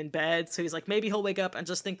put him in bed. So he's like, maybe he'll wake up and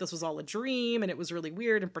just think this was all a dream and it was really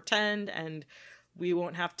weird and pretend, and we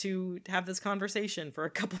won't have to have this conversation for a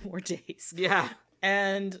couple more days. Yeah.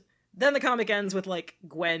 And then the comic ends with like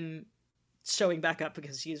Gwen showing back up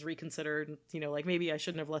because she's reconsidered, like, maybe I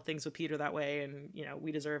shouldn't have left things with Peter that way, and,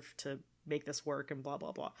 we deserve to make this work, and blah,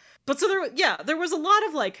 blah, blah. But so there was a lot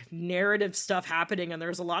of, like, narrative stuff happening, and there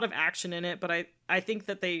was a lot of action in it, but I think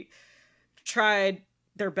that they tried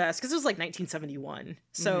their best, because it was like 1971.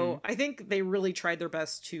 So I think they really tried their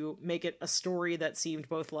best to make it a story that seemed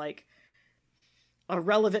both like a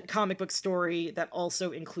relevant comic book story that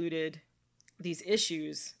also included these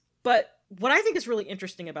issues. But what I think is really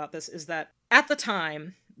interesting about this is that at the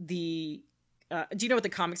time, do you know what the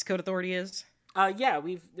Comics Code Authority is? Yeah,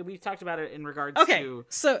 we've talked about it in regards to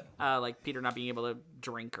so like Peter not being able to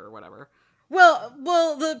drink or whatever. Well,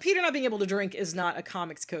 the Peter not being able to drink is not a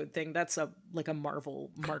Comics Code thing. That's a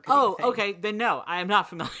Marvel marketing thing. Okay, then no, I am not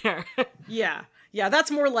familiar. Yeah,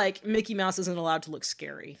 that's more like Mickey Mouse isn't allowed to look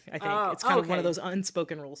scary, I think. It's kind of one of those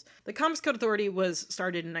unspoken rules. The Comics Code Authority was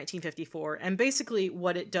started in 1954, and basically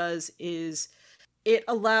what it does is it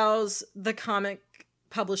allows the comic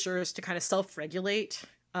publishers to kind of self-regulate,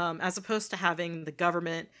 as opposed to having the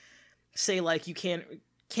government say, like, you can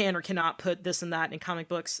or cannot put this and that in comic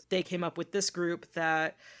books. They came up with this group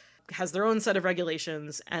that has their own set of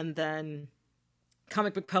regulations, and then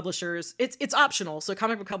comic book publishers, it's optional. So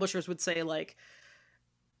comic book publishers would say, like,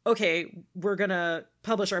 okay, we're gonna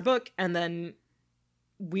publish our book, and then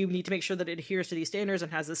we need to make sure that it adheres to these standards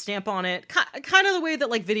and has a stamp on it. Kind of the way that,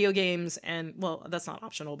 like, video games and, well, that's not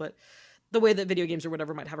optional, but the way that video games or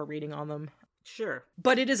whatever might have a rating on them. Sure.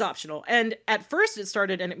 But it is optional. And at first it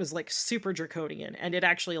started and it was, like, super draconian, and it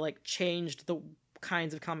actually, like, changed the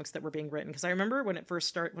kinds of comics that were being written. Because I remember when it first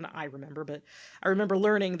started, I remember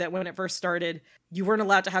learning that when it first started, you weren't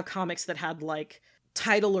allowed to have comics that had, like,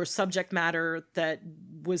 title or subject matter that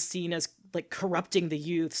was seen as, like, corrupting the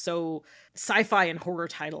youth. So sci-fi and horror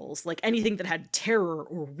titles, like anything that had terror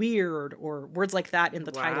or weird or words like that in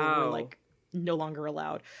the title were, like, no longer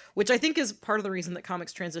allowed, which I think is part of the reason that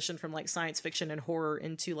comics transitioned from, like, science fiction and horror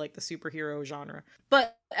into, like, the superhero genre.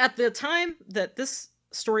 But at the time that this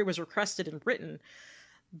story was requested and written,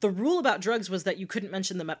 the rule about drugs was that you couldn't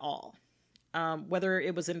mention them at all, whether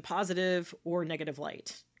it was in positive or negative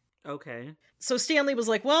light. Okay. So Stan Lee was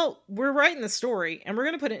like, well, we're writing this story, and we're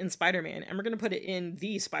going to put it in Spider-Man, and we're going to put it in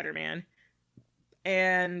the Spider-Man,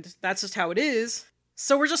 and that's just how it is.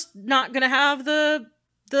 So we're just not going to have the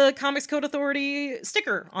Comics Code Authority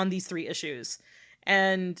sticker on these 3 issues,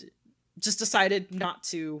 and just decided not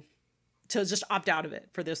to just opt out of it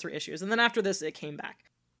for those 3 issues. And then after this, it came back,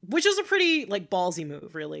 which is a pretty, like, ballsy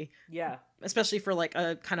move, really. Yeah. Especially for, like,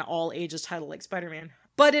 a kind of all ages title like Spider-Man.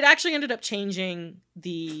 But it actually ended up changing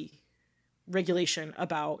the regulation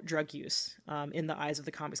about drug use in the eyes of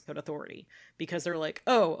the Comics Code Authority, because they're like,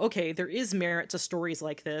 oh, okay, there is merit to stories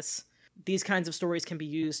like this. These kinds of stories can be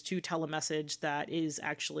used to tell a message that is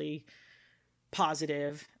actually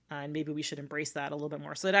positive, and maybe we should embrace that a little bit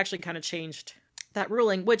more. So it actually kind of changed that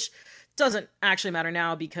ruling, which doesn't actually matter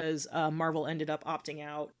now because Marvel ended up opting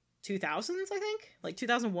out 2000s, I think, like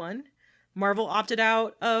 2001. Marvel opted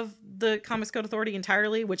out of the Comics Code Authority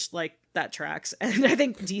entirely, which, like, that tracks. And I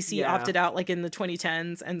think DC opted out, like, in the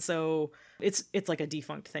 2010s, and so it's like a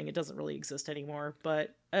defunct thing. It doesn't really exist anymore.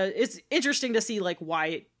 But it's interesting to see, like, why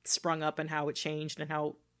it sprung up and how it changed and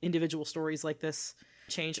how individual stories like this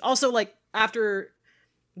changed. Also, like, after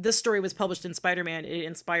this story was published in Spider-Man, it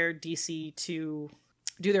inspired DC to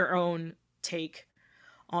do their own take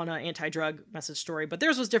on an anti-drug message story, but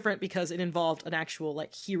theirs was different because it involved an actual,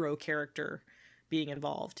 like, hero character being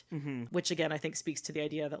involved, which, again, I think speaks to the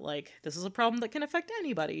idea that, like, this is a problem that can affect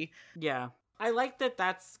anybody. Yeah. I like that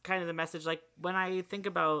that's kind of the message. Like, when I think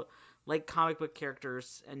about, like, comic book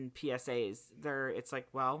characters and PSAs, it's like,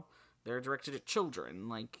 well, they're directed at children.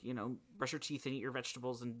 Like, you know, brush your teeth and eat your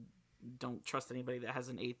vegetables and don't trust anybody that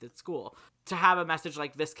hasn't ate at school. To have a message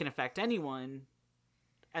like this can affect anyone,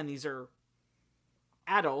 and these are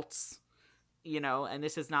adults, you know, and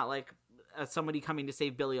this is not like somebody coming to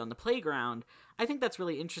save Billy on the playground. I think that's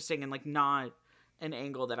really interesting and, like, not an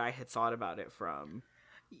angle that I had thought about it from.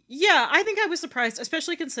 Yeah, I think I was surprised,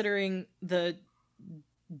 especially considering the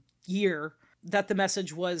year that the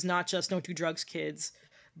message was not just don't do drugs, kids,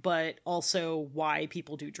 but also why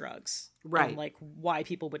people do drugs. Right. And, like, why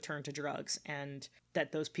people would turn to drugs, and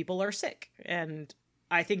that those people are sick. And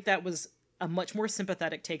I think that was a much more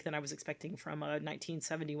sympathetic take than I was expecting from a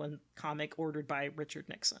 1971 comic ordered by Richard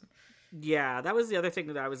Nixon. Yeah, that was the other thing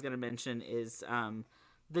that I was going to mention is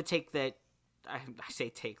the take that, I say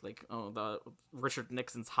take, like, oh, the Richard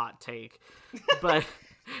Nixon's hot take, but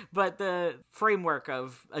the framework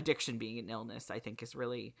of addiction being an illness, I think, is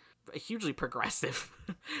really hugely progressive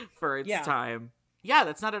for its time. Yeah,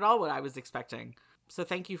 that's not at all what I was expecting. So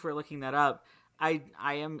thank you for looking that up. I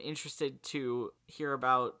am interested to hear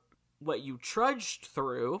about what you trudged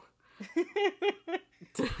through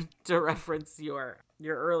to reference your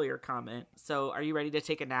earlier comment. So are you ready to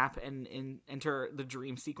take a nap and enter the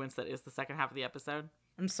dream sequence that is the second half of the episode?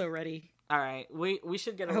 I'm so ready. All right. We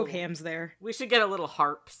should get I hope Ham's there. We should get a little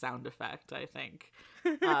harp sound effect, I think.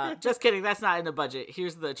 Just kidding. That's not in the budget.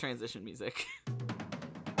 Here's the transition music.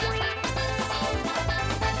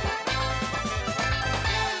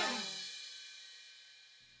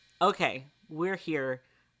 Okay, we're here.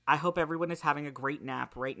 I hope everyone is having a great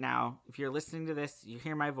nap right now. If you're listening to this, you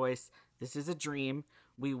hear my voice. This is a dream.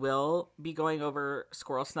 We will be going over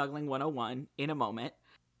Squirrel Snuggling 101 in a moment,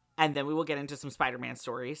 and then we will get into some Spider-Man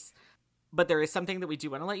stories. But there is something that we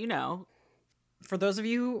do want to let you know. For those of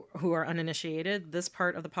you who are uninitiated, this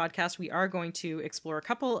part of the podcast, we are going to explore a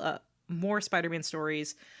couple more Spider-Man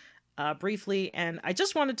stories briefly, and I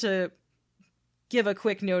just wanted to give a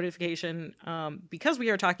quick notification because we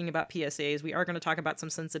are talking about PSAs. We are going to talk about some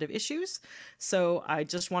sensitive issues, so I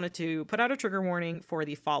just wanted to put out a trigger warning for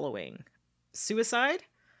the following: suicide,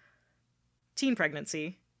 teen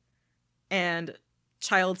pregnancy, and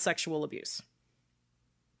child sexual abuse.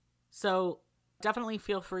 So definitely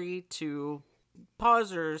feel free to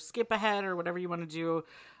pause or skip ahead or whatever you want to do,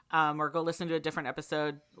 or go listen to a different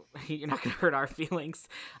episode. You're not going to hurt our feelings.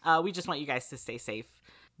 We just want you guys to stay safe.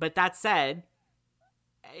 But that said,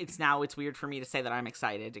 it's weird for me to say that I'm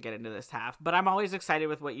excited to get into this half, but I'm always excited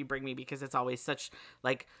with what you bring me because it's always such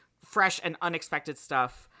like fresh and unexpected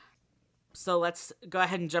stuff. So let's go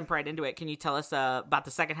ahead and jump right into it. Can you tell us about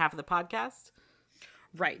the second half of the podcast?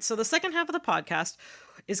 Right. So the second half of the podcast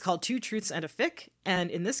is called Two Truths and a Fic.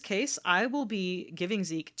 And in this case, I will be giving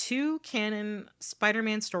Zeke 2 canon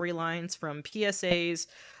Spider-Man storylines from PSAs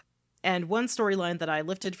and one storyline that I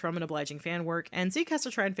lifted from an obliging fan work. And Zeke has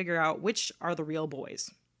to try and figure out which are the real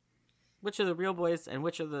boys. Which are the real boys and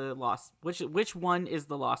which are the lost? Which one is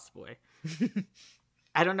the lost boy?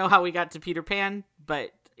 I don't know how we got to Peter Pan,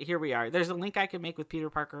 but here we are. There's a link I can make with Peter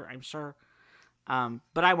Parker, I'm sure.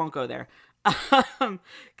 But I won't go there.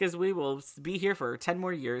 Because we will be here for 10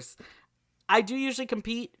 more years. I do usually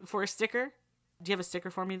compete for a sticker. Do you have a sticker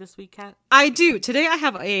for me this week, Kat? I do. Today I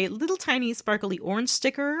have a little tiny sparkly orange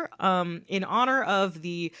sticker in honor of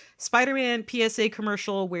the Spider-Man PSA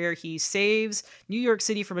commercial where he saves New York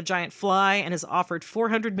City from a giant fly and is offered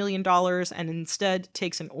 $400 million and instead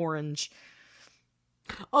takes an orange.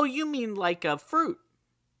 Oh, you mean like a fruit?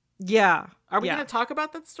 Yeah. Are we going to talk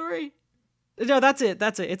about that story? No, that's it.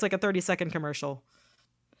 It's like a 30-second commercial.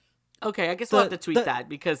 Okay, I guess we'll have to tweet that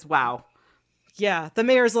because, wow. Yeah, the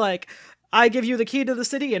mayor's like, I give you the key to the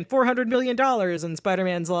city and $400 million. And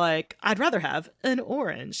Spider-Man's like, I'd rather have an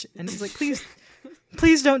orange. And he's like,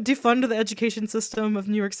 please don't defund the education system of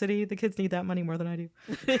New York City. The kids need that money more than I do.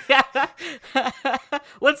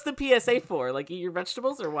 What's the PSA for? Like, eat your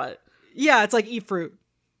vegetables or what? Yeah, it's like eat fruit.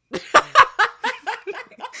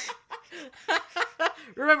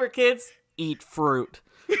 Remember, kids, eat fruit.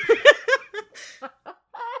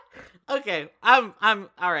 Okay, I'm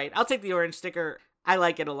all right. I'll take the orange sticker. I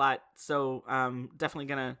like it a lot, so definitely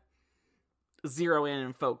gonna zero in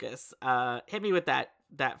and focus. Hit me with that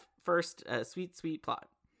first sweet plot.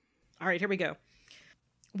 All right, here we go.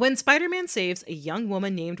 When Spider-Man saves a young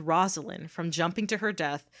woman named Rosalind from jumping to her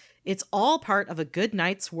death, it's all part of a good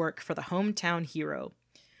night's work for the hometown hero.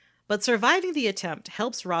 But surviving the attempt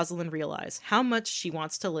helps Rosalind realize how much she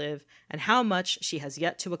wants to live and how much she has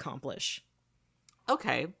yet to accomplish.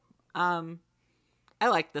 Okay. I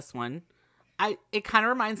like this one. It kind of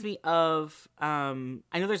reminds me of I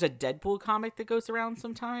know there's a Deadpool comic that goes around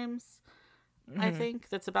sometimes. Mm-hmm. I think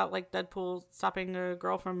that's about like Deadpool stopping a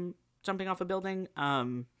girl from jumping off a building.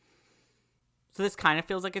 So this kind of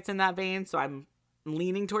feels like it's in that vein, so I'm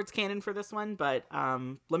leaning towards canon for this one, but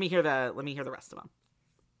let me hear the rest of them.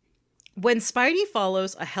 When Spidey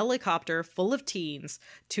follows a helicopter full of teens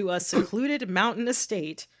to a secluded mountain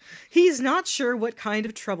estate, he's not sure what kind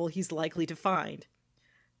of trouble he's likely to find.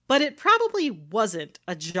 But it probably wasn't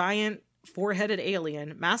a giant four-headed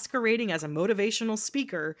alien masquerading as a motivational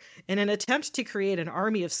speaker in an attempt to create an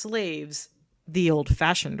army of slaves the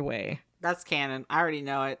old-fashioned way. That's canon. I already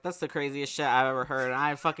know it. That's the craziest shit I've ever heard.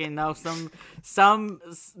 I fucking know some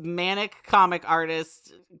manic comic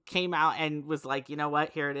artist came out and was like, you know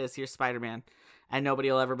what? Here it is. Here's Spider-Man. And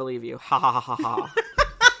nobody will ever believe you. Ha ha ha ha ha.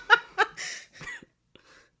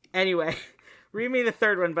 Anyway, read me the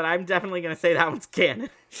third one, but I'm definitely going to say that one's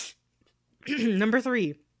canon. Number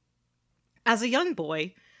 3. As a young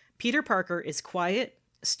boy, Peter Parker is quiet,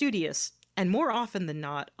 studious, and more often than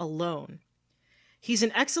not, alone. He's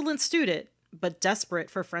an excellent student, but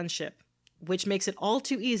desperate for friendship. which makes it all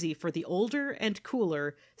too easy for the older and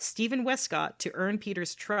cooler Stephen Westcott to earn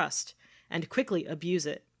Peter's trust and quickly abuse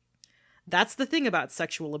it. That's the thing about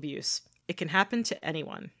sexual abuse. It can happen to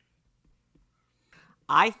anyone.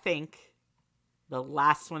 I think the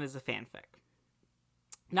last one is a fanfic.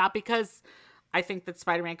 Not because I think that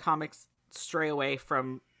Spider-Man comics stray away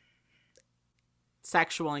from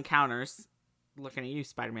sexual encounters. Looking at you,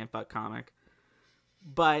 Spider-Man fuck comic.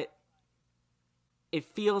 But it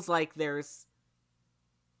feels like there's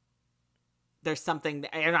something,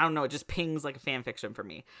 and I don't know, it just pings like a fan fiction for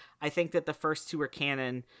me. I think that the first two are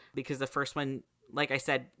canon because the first one, like I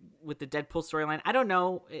said, with the Deadpool storyline, I don't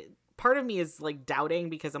know. Part of me is like doubting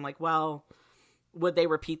because I'm like, well, would they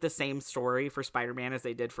repeat the same story for Spider-Man as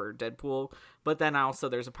they did for Deadpool? But then also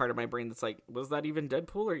there's a part of my brain that's like, was that even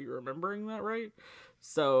Deadpool? Are you remembering that right?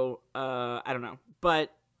 So, I don't know.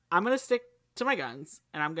 But I'm going to stick to my guns,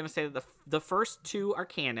 and I'm going to say that the first two are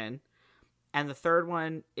canon, and the third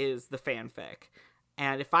one is the fanfic.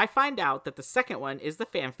 And if I find out that the second one is the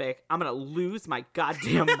fanfic, I'm going to lose my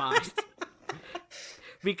goddamn mind.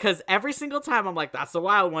 Because every single time I'm like, that's the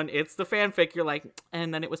wild one, it's the fanfic, you're like,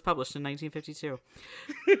 and then it was published in 1952.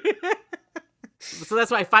 So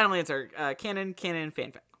that's my final answer. Canon,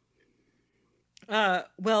 fanfic.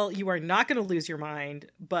 Well, you are not going to lose your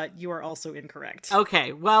mind, but you are also incorrect.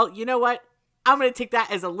 Okay, well, you know what? I'm going to take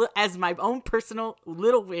that as my own personal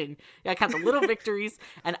little win. I count the little victories,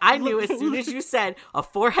 and I knew as soon as you said a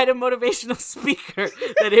four-headed motivational speaker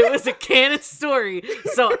that it was a canon story,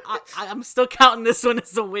 so I'm still counting this one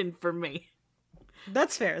as a win for me.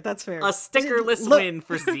 That's fair, A stickerless win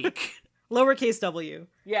for Zeke. Lowercase w.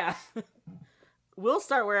 Yeah. We'll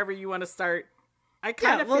start wherever you want to start. I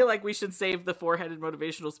kind of feel like we should save the four-headed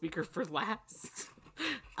motivational speaker for last.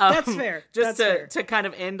 That's fair. Just to kind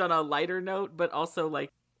of end on a lighter note, but also like,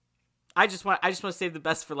 I just want to save the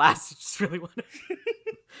best for last. I just really want to.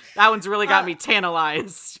 That one's really got me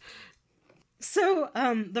tantalized. So,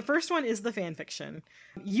 the first one is the fan fiction.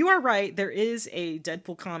 You are right. There is a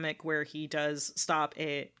Deadpool comic where he does stop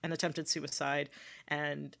an attempted suicide,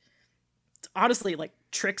 and honestly, like,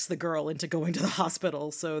 tricks the girl into going to the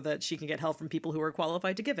hospital so that she can get help from people who are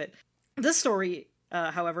qualified to give it. This story,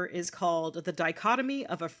 however, is called The Dichotomy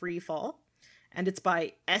of a Free Fall, and it's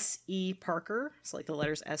by S.E. Parker. It's like the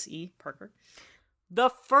letters S.E. Parker. The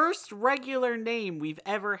first regular name we've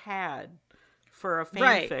ever had for a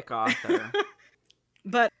fanfic author.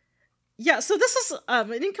 But, yeah, so this is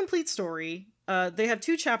an incomplete story. They have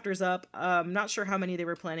 2 chapters up. I'm not sure how many they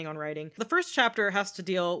were planning on writing. The first chapter has to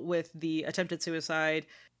deal with the attempted suicide.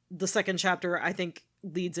 The second chapter, I think,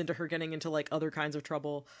 leads into her getting into, like, other kinds of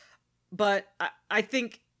trouble. But I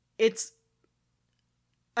think it's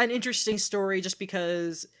an interesting story just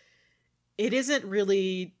because it isn't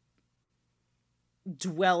really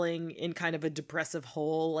dwelling in kind of a depressive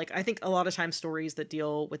hole. Like, I think a lot of times stories that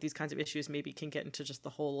deal with these kinds of issues maybe can get into just the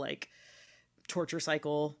whole, like, torture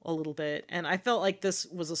cycle a little bit. And I felt like this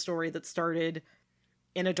was a story that started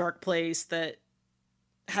in a dark place that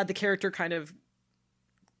had the character kind of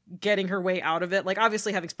getting her way out of it. Like,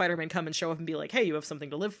 obviously having Spider-Man come and show up and be like, hey, you have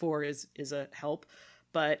something to live for is a help.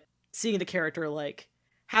 But seeing the character, like,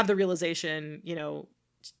 have the realization, you know,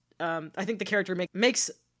 I think the character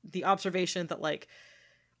makes the observation that, like,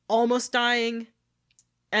 almost dying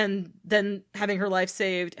and then having her life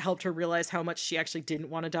saved helped her realize how much she actually didn't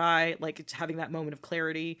want to die, like, having that moment of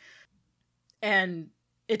clarity. And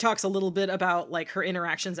it talks a little bit about, like, her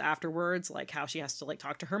interactions afterwards, like how she has to, like,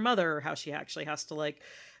 talk to her mother, or how she actually has to, like,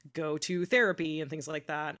 go to therapy and things like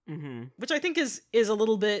that. Mm-hmm. Which I think is a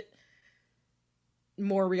little bit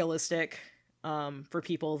more realistic for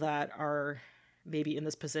people that are maybe in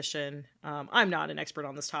this position. I'm not an expert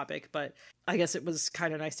on this topic, but I guess it was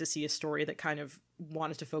kind of nice to see a story that kind of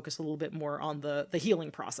wanted to focus a little bit more on the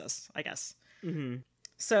healing process, I guess. Mm-hmm.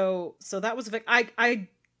 So that was I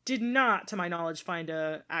did not, to my knowledge, find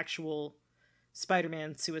a actual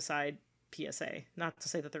Spider-Man suicide PSA. Not to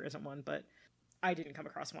say that there isn't one, but I didn't come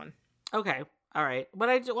across one. Okay, all right. But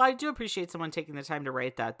I do appreciate someone taking the time to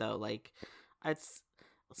write that, though. Like, it's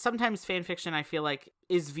sometimes fan fiction, I feel like,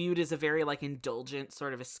 is viewed as a very, like, indulgent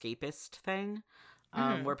sort of escapist thing,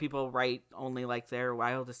 where people write only, like, their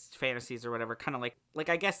wildest fantasies or whatever. Kind of like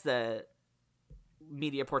I guess the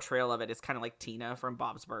media portrayal of it is kind of like Tina from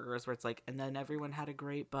Bob's Burgers, where it's like, and then everyone had a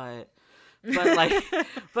great butt. But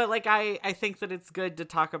like I think that it's good to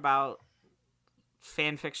talk about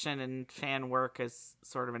fan fiction and fan work as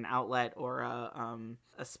sort of an outlet or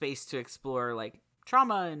a space to explore, like,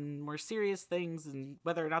 trauma and more serious things, and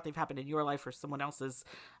whether or not they've happened in your life or someone else's,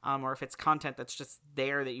 or if it's content that's just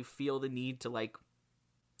there that you feel the need to, like,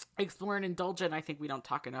 explore and indulge in. I think we don't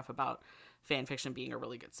talk enough about fan fiction being a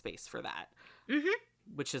really good space for that. Mm-hmm.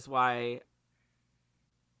 Which is why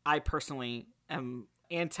I personally am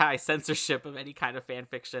anti-censorship of any kind of fan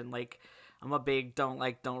fiction. Like, I'm a big don't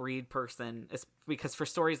read person. It's because for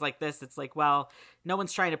stories like this, it's like, well, no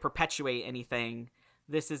one's trying to perpetuate anything.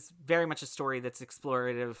 This is very much a story that's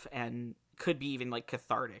explorative and could be even like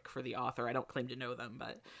cathartic for the author. I don't claim to know them,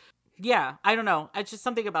 but yeah, I don't know. It's just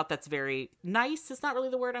something about that's very nice. It's not really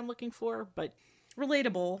the word I'm looking for, but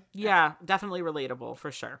relatable. Yeah, definitely relatable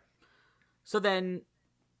for sure. So then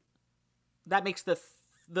that makes the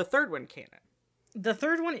third one canon. The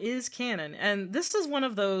third one is canon, and this is one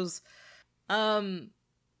of those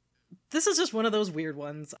this is just one of those weird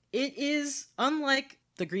ones. It is unlike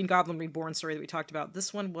the Green Goblin Reborn story that we talked about.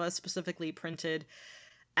 This one was specifically printed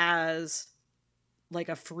as like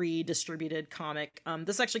a free distributed comic.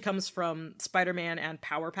 This actually comes from Spider-Man and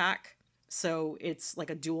Power Pack. So it's like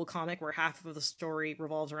a dual comic where half of the story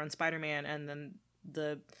revolves around Spider-Man and then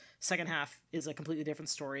the second half is a completely different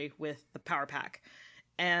story with the Power Pack.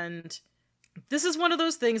 And this is one of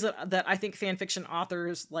those things that I think fanfiction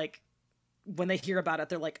authors, like, when they hear about it,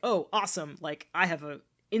 they're like, oh, awesome. Like, I have a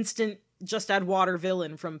instant just add water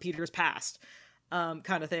villain from Peter's past, kind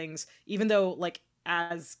of things. Even though, like,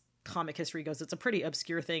 as comic history goes, it's a pretty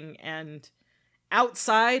obscure thing. And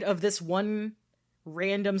outside of this one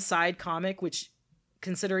random side comic, which,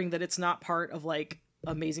 considering that it's not part of, like,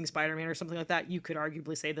 Amazing Spider-Man or something like that, you could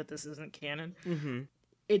arguably say that this isn't canon. Mm-hmm.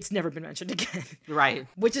 It's never been mentioned again. Right.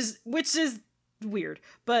 Which is weird.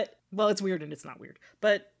 But, well, it's weird and it's not weird.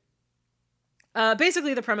 But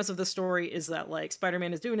basically the premise of the story is that, like,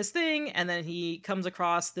 Spider-Man is doing his thing, and then he comes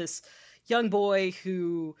across this young boy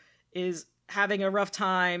who is having a rough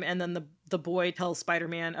time, and then the boy tells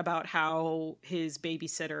Spider-Man about how his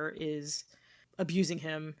babysitter is abusing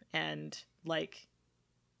him and, like,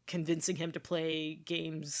 convincing him to play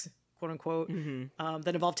games, quote unquote,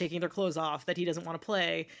 that involve taking their clothes off that he doesn't want to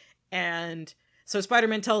play. And so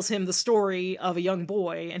Spider-Man tells him the story of a young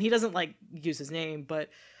boy, and he doesn't, like, use his name, but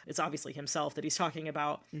it's obviously himself that he's talking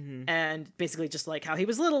about. And basically just, like, how he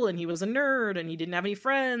was little and he was a nerd and he didn't have any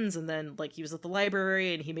friends, and then, like, he was at the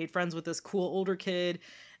library and he made friends with this cool older kid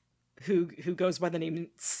who goes by the name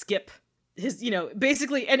Skip. His, you know,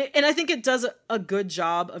 basically, and I think it does a good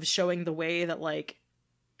job of showing the way that, like,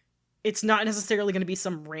 it's not necessarily going to be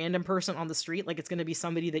some random person on the street. Like, it's going to be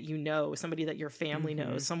somebody that you know, somebody that your family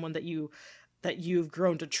knows, someone that you've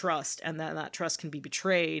grown to trust, and that trust can be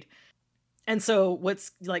betrayed. And so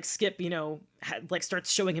what's, like, Skip, you know, like,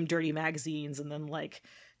 starts showing him dirty magazines and then, like,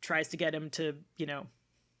 tries to get him to, you know,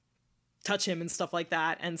 touch him and stuff like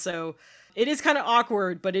that. And so it is kind of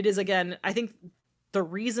awkward, but it is, again, I think the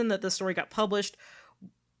reason that the story got published,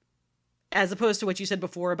 as opposed to what you said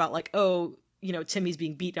before about, like, oh, you know, Timmy's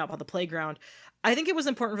being beaten up on the playground, I think it was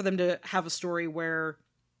important for them to have a story where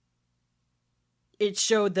it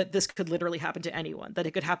showed that this could literally happen to anyone, that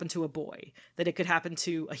it could happen to a boy, that it could happen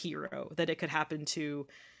to a hero, that it could happen to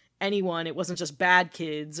anyone. It wasn't just bad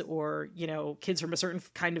kids or, you know, kids from a certain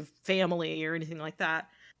kind of family or anything like that.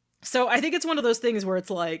 So I think it's one of those things where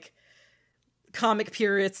it's like, comic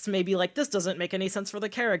purists may be like, this doesn't make any sense for the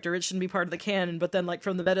character, it shouldn't be part of the canon. But then, like,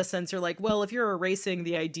 from the meta sense, you're like, well, if you're erasing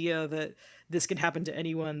the idea that this can happen to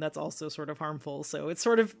anyone, that's also sort of harmful. So it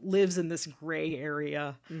sort of lives in this gray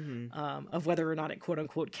area of whether or not it quote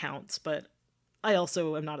unquote counts. But I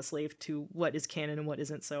also am not a slave to what is canon and what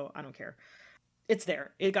isn't, so I don't care. It's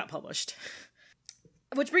there. It got published.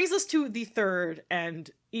 Which brings us to the third and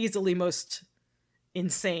easily most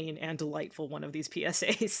insane and delightful one of these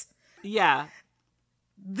PSAs. Yeah.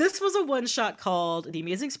 This was a one-shot called The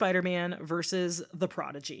Amazing Spider-Man versus The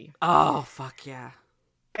Prodigy. Oh, fuck yeah.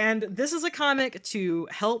 And this is a comic to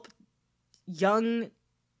help young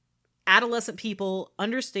adolescent people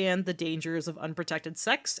understand the dangers of unprotected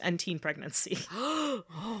sex and teen pregnancy. Oh,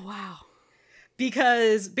 wow.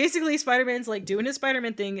 Because basically Spider-Man's, like, doing his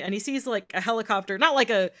Spider-Man thing, and he sees, like, a helicopter, not like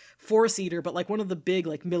a four-seater, but like one of the big,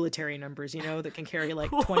 like, military numbers, you know, that can carry like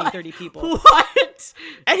 20, 30 people. What?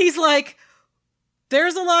 And he's like,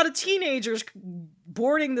 there's a lot of teenagers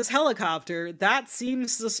boarding this helicopter. That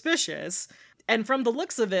seems suspicious. And from the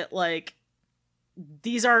looks of it, like,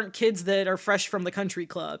 these aren't kids that are fresh from the country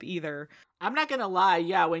club either. I'm not gonna lie,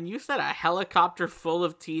 yeah, when you said a helicopter full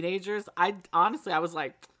of teenagers, I was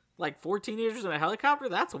like 4 teenagers in a helicopter?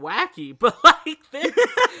 That's wacky. But, like, this...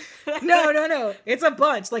 No. It's a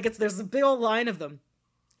bunch. Like, there's a big old line of them.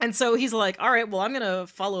 And so he's like, all right, well, I'm going to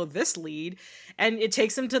follow this lead. And it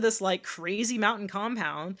takes him to this, like, crazy mountain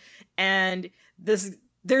compound. And there's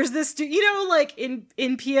this, you know, like, in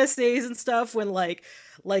PSAs and stuff, when, like,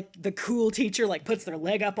 like the cool teacher like puts their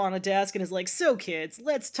leg up on a desk and is like, so kids,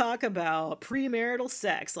 let's talk about premarital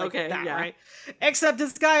sex, like Okay, that, yeah. right? Except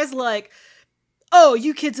this guy's like, oh,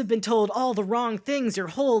 you kids have been told all the wrong things your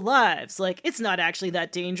whole lives. Like, it's not actually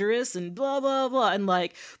that dangerous and blah, blah, blah. And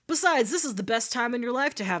like, besides, this is the best time in your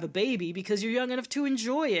life to have a baby because you're young enough to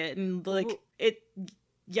enjoy it. And like,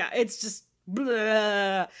 it's just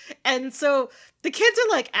blah. And so the kids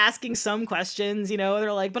are like asking some questions,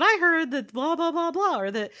 they're like, but I heard that blah, blah, blah, blah,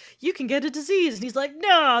 or that you can get a disease. And he's like,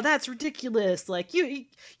 no, that's ridiculous. Like, you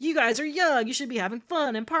guys are young. You should be having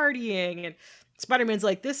fun and partying. And Spider-Man's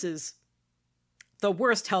like, this is the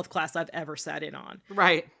worst health class I've ever sat in on.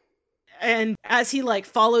 Right. And as he like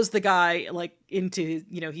follows the guy like into,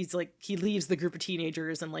 he's like, he leaves the group of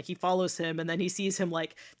teenagers and like he follows him, and then he sees him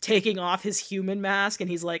like taking off his human mask,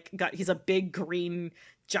 and he's a big green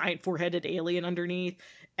giant four-headed alien underneath,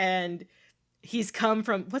 and he's come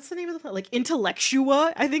from, what's the name of the planet? Like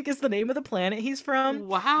Intellectua, I think is the name of the planet he's from.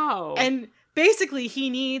 Wow. And basically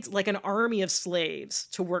he needs like an army of slaves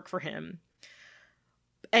to work for him.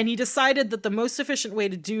 And he decided that the most efficient way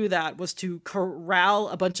to do that was to corral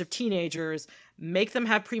a bunch of teenagers, make them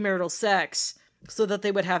have premarital sex so that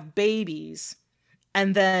they would have babies.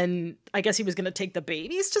 And then I guess he was going to take the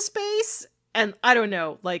babies to space. And I don't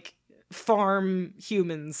know, like farm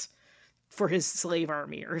humans for his slave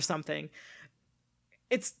army or something.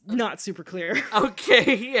 It's not super clear.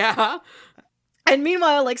 Okay, yeah. And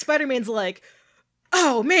meanwhile, like Spider-Man's like,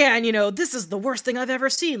 oh man, this is the worst thing I've ever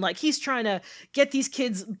seen. Like, he's trying to get these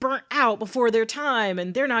kids burnt out before their time,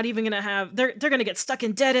 and they're not even gonna have, they're gonna get stuck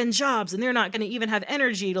in dead-end jobs, and they're not gonna even have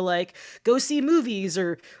energy to like go see movies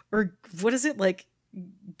or what is it, like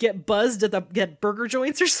get buzzed at get burger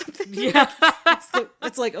joints or something. Yeah.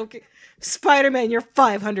 it's like, okay, Spider-Man, you're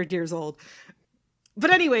 500 years old. But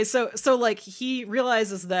anyway, so like he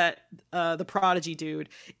realizes that the Prodigy dude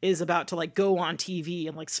is about to like go on TV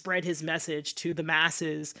and like spread his message to the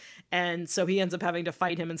masses, and so he ends up having to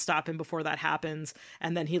fight him and stop him before that happens.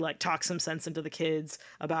 And then he like talks some sense into the kids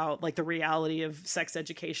about like the reality of sex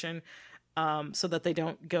education, so that they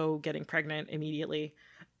don't go getting pregnant immediately.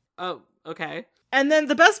 Oh, okay. And then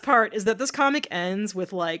the best part is that this comic ends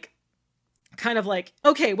with like, kind of like,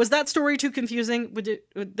 okay, was that story too confusing?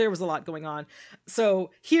 There was a lot going on.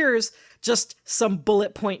 So here's just some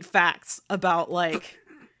bullet point facts about like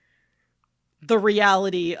the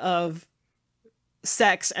reality of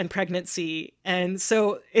sex and pregnancy. And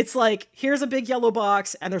so it's like, here's a big yellow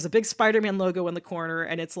box and there's a big Spider-Man logo in the corner.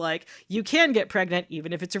 And it's like, you can get pregnant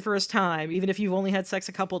even if it's your first time, even if you've only had sex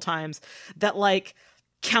a couple times. That like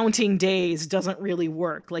counting days doesn't really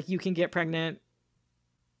work. Like you can get pregnant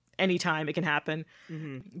anytime, it can happen.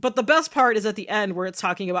 Mm-hmm. But the best part is at the end where it's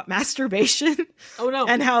talking about masturbation. Oh no.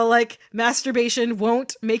 And how like masturbation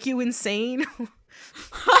won't make you insane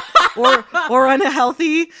or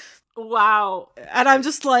unhealthy. Wow. And I'm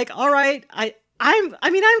just like, all right, I'm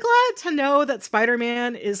glad to know that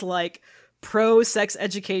Spider-Man is like pro sex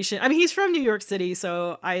education. I mean, he's from New York City,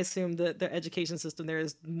 so I assume that the education system there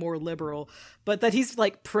is more liberal, but that he's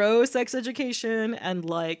like pro sex education and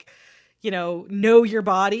like, know your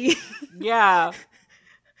body. Yeah.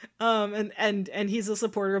 And he's a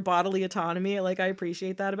supporter of bodily autonomy. Like, I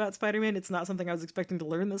appreciate that about Spider-Man. It's not something I was expecting to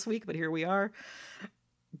learn this week, but here we are.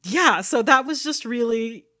 Yeah, so that was just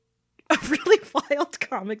really a really wild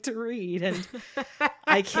comic to read, and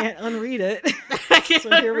I can't unread it. So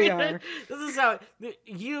here we are. This is how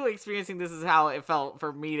you experiencing this is how it felt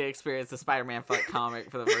for me to experience the Spider-Man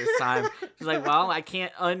comic for the first time. She's like, well, I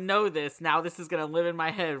can't unknow this. Now this is gonna live in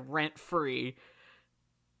my head rent free.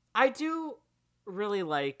 I do really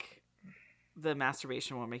like the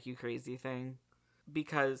masturbation won't make you crazy thing,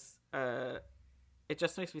 because it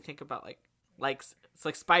just makes me think about like it's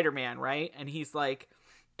like Spider-Man, right? And he's like,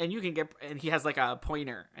 and you can get, and he has like a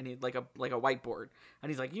pointer and he like a whiteboard, and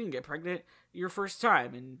he's like, you can get pregnant your first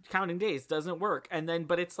time and counting days doesn't work. And then,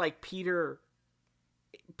 but it's like Peter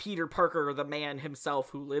Parker, the man himself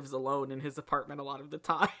who lives alone in his apartment a lot of the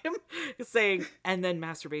time, is saying, and then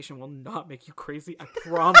masturbation will not make you crazy, I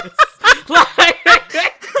promise.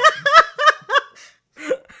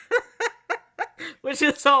 Which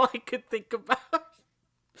is all I could think about.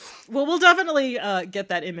 Well, we'll definitely get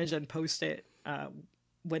that image and post it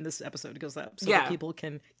when this episode goes up, so that people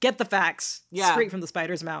can get the facts straight from the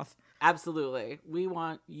spider's mouth. Absolutely. We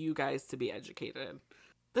want you guys to be educated.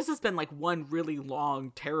 This has been like one really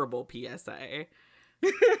long, terrible PSA.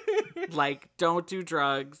 Like, don't do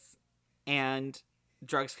drugs, and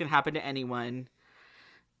drugs can happen to anyone,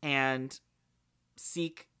 and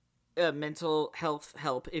seek mental health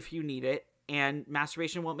help if you need it, and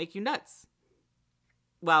masturbation won't make you nuts.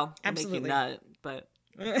 Well, it'll make you nut, but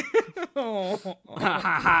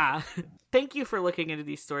Thank you for looking into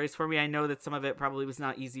these stories for me. I know that some of it probably was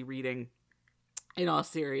not easy reading, in all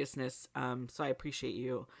seriousness. So I appreciate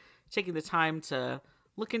you taking the time to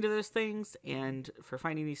look into those things and for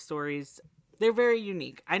finding these stories. They're very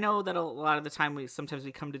unique. I know that a lot of the time sometimes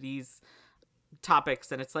we come to these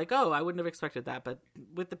topics and it's like, oh, I wouldn't have expected that. But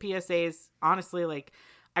with the PSAs, honestly, like,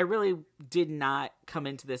 I really did not come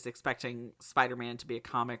into this expecting Spider-Man to be a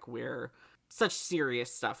comic where such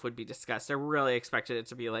serious stuff would be discussed. I really expected it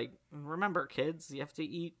to be like, remember, kids, you have to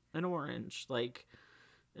eat an orange, like,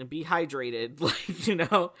 and be hydrated, like, you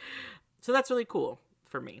know? So that's really cool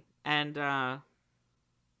for me. And I'm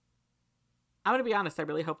going to be honest, I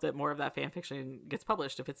really hope that more of that fan fiction gets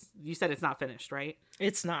published. If it's, you said it's not finished, right?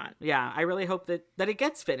 It's not. Yeah, I really hope that it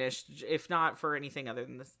gets finished, if not for anything other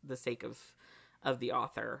than the sake of the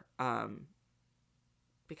author.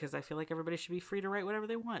 Because I feel like everybody should be free to write whatever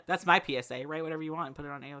they want. That's my PSA. Write whatever you want and put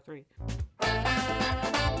it on AO3.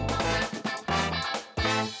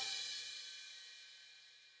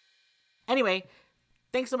 Anyway,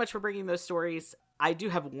 thanks so much for bringing those stories. I do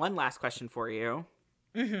have one last question for you.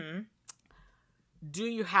 Mm-hmm. Do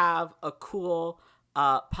you have a cool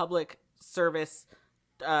public service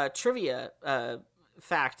trivia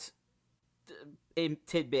fact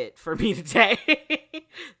tidbit for me today?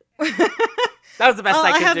 That was the best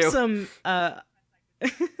I could do. Some.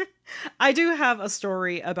 I do have a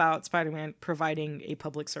story about Spider-Man providing a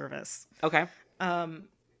public service. Okay.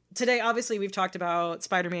 Today, obviously, we've talked about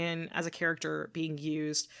Spider-Man as a character being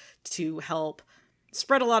used to help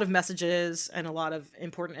spread a lot of messages and a lot of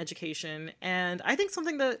important education. And I think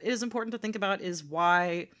something that is important to think about is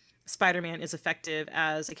why Spider-Man is effective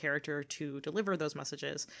as a character to deliver those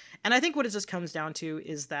messages. And I think what it just comes down to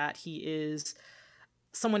is that he is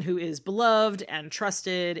someone who is beloved and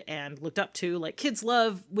trusted and looked up to. Like, kids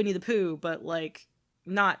love Winnie the Pooh, but, like,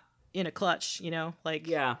 not in a clutch, you know? Like,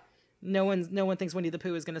 yeah. No one thinks Winnie the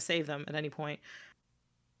Pooh is going to save them at any point.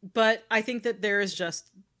 But I think that there is just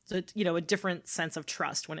a different sense of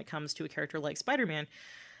trust when it comes to a character like Spider-Man.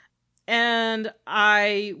 And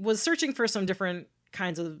I was searching for some different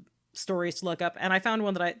kinds of stories to look up, and I found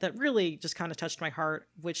one that really just kind of touched my heart,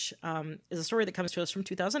 which is a story that comes to us from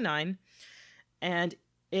 2009. And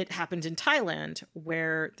it happened in Thailand,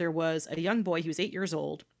 where there was a young boy. He was 8 years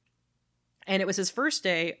old. And it was his first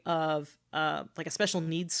day of like a special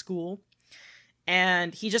needs school.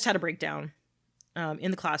 And he just had a breakdown in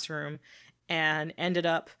the classroom and ended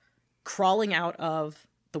up crawling out of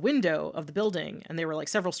the window of the building. And they were like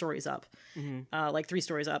several stories up, like 3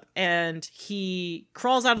 stories up. And he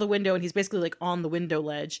crawls out of the window and he's basically like on the window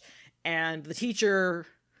ledge. And the teacher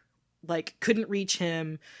like couldn't reach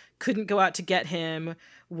him, couldn't go out to get him,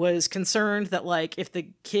 was concerned that like if the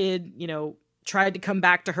kid, tried to come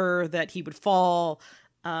back to her, that he would fall.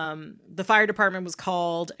 The fire department was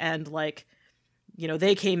called, and like,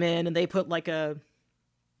 they came in and they put like a,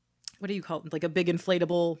 what do you call it? Like a big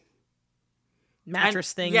inflatable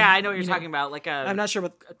mattress thing. Yeah, I know what you're talking about. Like I'm not sure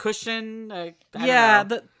what a cushion. I yeah,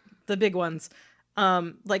 don't know. the big ones.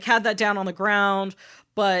 Like had that down on the ground,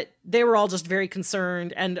 but they were all just very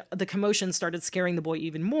concerned, and the commotion started scaring the boy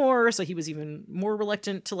even more. So he was even more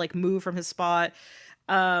reluctant to like move from his spot.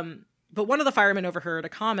 But one of the firemen overheard a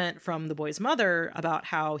comment from the boy's mother about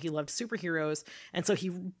how he loved superheroes. And so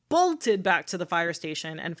he bolted back to the fire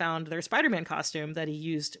station and found their Spider-Man costume that he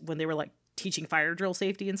used when they were like teaching fire drill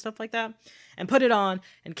safety and stuff like that, and put it on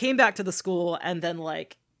and came back to the school, and then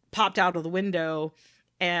like popped out of the window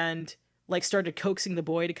and like started coaxing the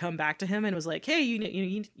boy to come back to him, and was like, hey, you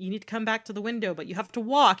need to come back to the window, but you have to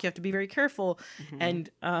walk. You have to be very careful. Mm-hmm. And,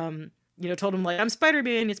 told him like, I'm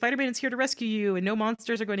Spider-Man. Spider-Man is here to rescue you, and no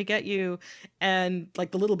monsters are going to get you. And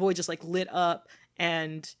like the little boy just like lit up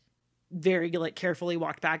and very like carefully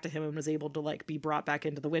walked back to him and was able to like be brought back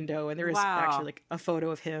into the window. And there is actually like a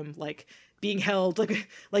photo of him like being held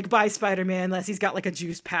like by Spider-Man as he's got like a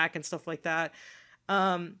juice pack and stuff like that.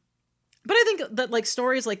 But I think that like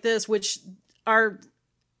stories like this, which are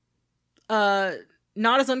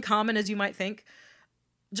not as uncommon as you might think,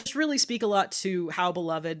 just really speak a lot to how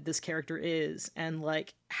beloved this character is, and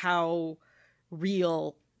like how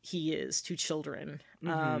real he is to children.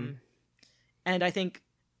 Mm-hmm. And I think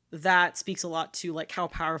that speaks a lot to like how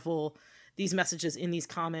powerful these messages in these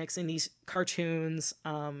comics, in these cartoons,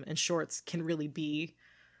 and shorts can really be.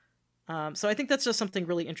 So I think that's just something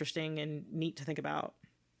really interesting and neat to think about.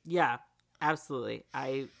 Yeah, absolutely.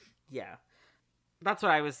 That's what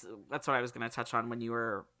I was going to touch on when you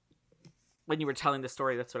were telling the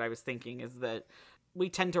story. That's what I was thinking, is that we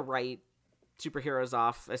tend to write superheroes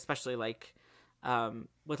off, especially like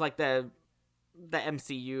with like the the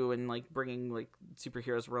MCU and like bringing like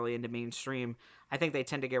superheroes really into mainstream, I think they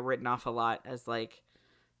tend to get written off a lot as like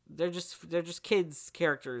they're just kids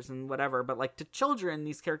characters and whatever, but like to children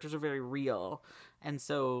these characters are very real. And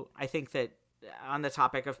so I think that on the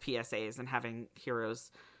topic of PSAs and having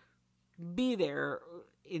heroes be there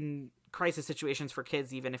in crisis situations for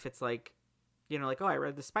kids, even if it's like, you know, like, oh, I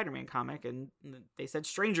read the Spider-Man comic and they said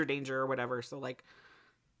stranger danger or whatever, so like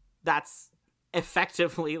that's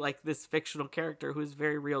effectively like this fictional character who is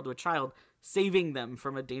very real to a child saving them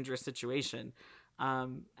from a dangerous situation.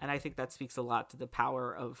 And I think that speaks a lot to the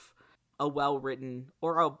power of a well-written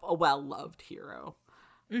or a well-loved hero.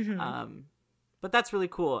 Mm-hmm. But that's really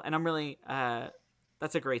cool. And I'm really,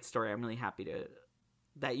 that's a great story. I'm really happy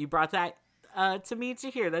that you brought that to me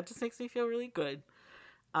to hear. That just makes me feel really good.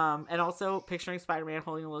 And also picturing Spider-Man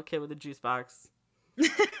holding a little kid with a juice box.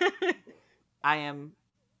 I am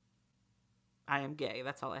gay.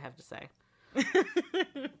 That's all I have to say.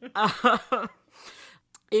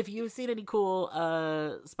 If you've seen any cool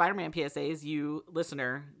Spider-Man PSAs, you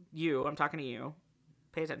listener, I'm talking to you,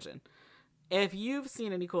 pay attention. If you've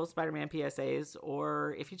seen any cool Spider-Man PSAs,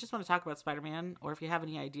 or if you just want to talk about Spider-Man, or if you have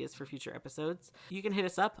any ideas for future episodes, you can hit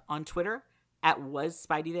us up on Twitter at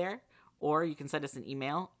WasSpideyThere, or you can send us an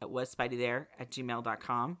email at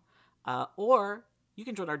wasspideythere@gmail.com, or you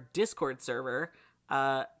can join our Discord server.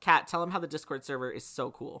 Kat, tell them how the Discord server is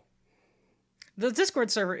so cool. The Discord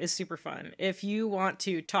server is super fun. If you want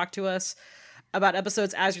to talk to us about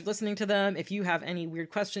episodes as you're listening to them, if you have any weird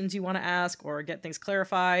questions you want to ask or get things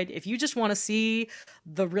clarified, if you just want to see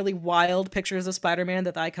the really wild pictures of Spider-Man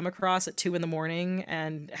that I come across at 2 a.m.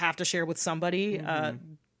 and have to share with somebody,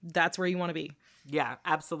 that's where you want to be. Yeah,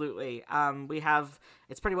 absolutely.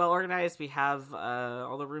 It's pretty well organized. We have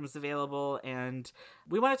all the rooms available, and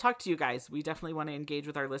we want to talk to you guys. We definitely want to engage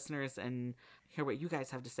with our listeners and hear what you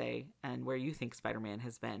guys have to say and where you think Spider-Man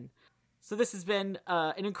has been. So this has been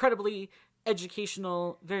an incredibly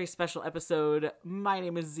educational, very special episode. My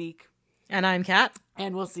name is Zeke. And I'm Kat.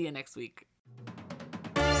 And we'll see you next week.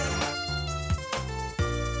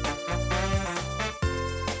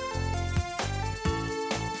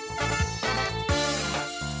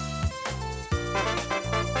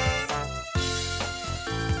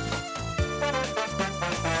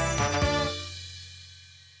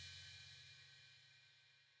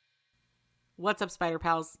 What's up, Spider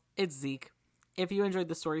Pals? It's Zeke. If you enjoyed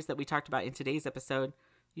the stories that we talked about in today's episode,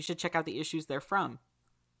 you should check out the issues they're from.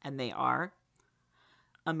 And they are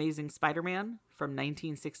Amazing Spider-Man from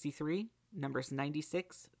 1963, numbers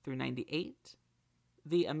 96 through 98,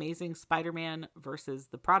 The Amazing Spider-Man versus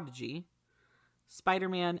the Prodigy,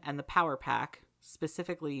 Spider-Man and the Power Pack,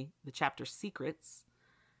 specifically the chapter Secrets,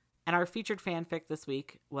 and our featured fanfic this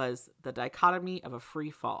week was The Dichotomy of a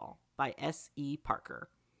Free Fall by S.E. Parker.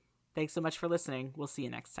 Thanks so much for listening. We'll see you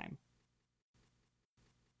next time.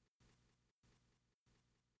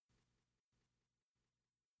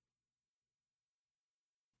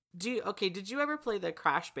 Did you ever play the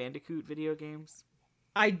Crash Bandicoot video games?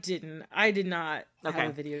 I didn't. I did not have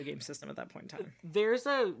a video game system at that point in time. There's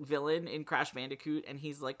a villain in Crash Bandicoot, and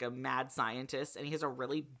he's like a mad scientist, and he has a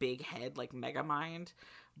really big head, like Megamind,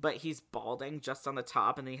 but he's balding just on the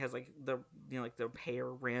top, and then he has like the the hair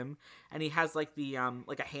rim, and he has like the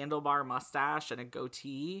like a handlebar mustache and a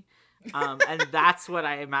goatee, and that's what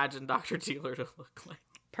I imagine Dr. Dealer to look like.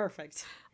 Perfect.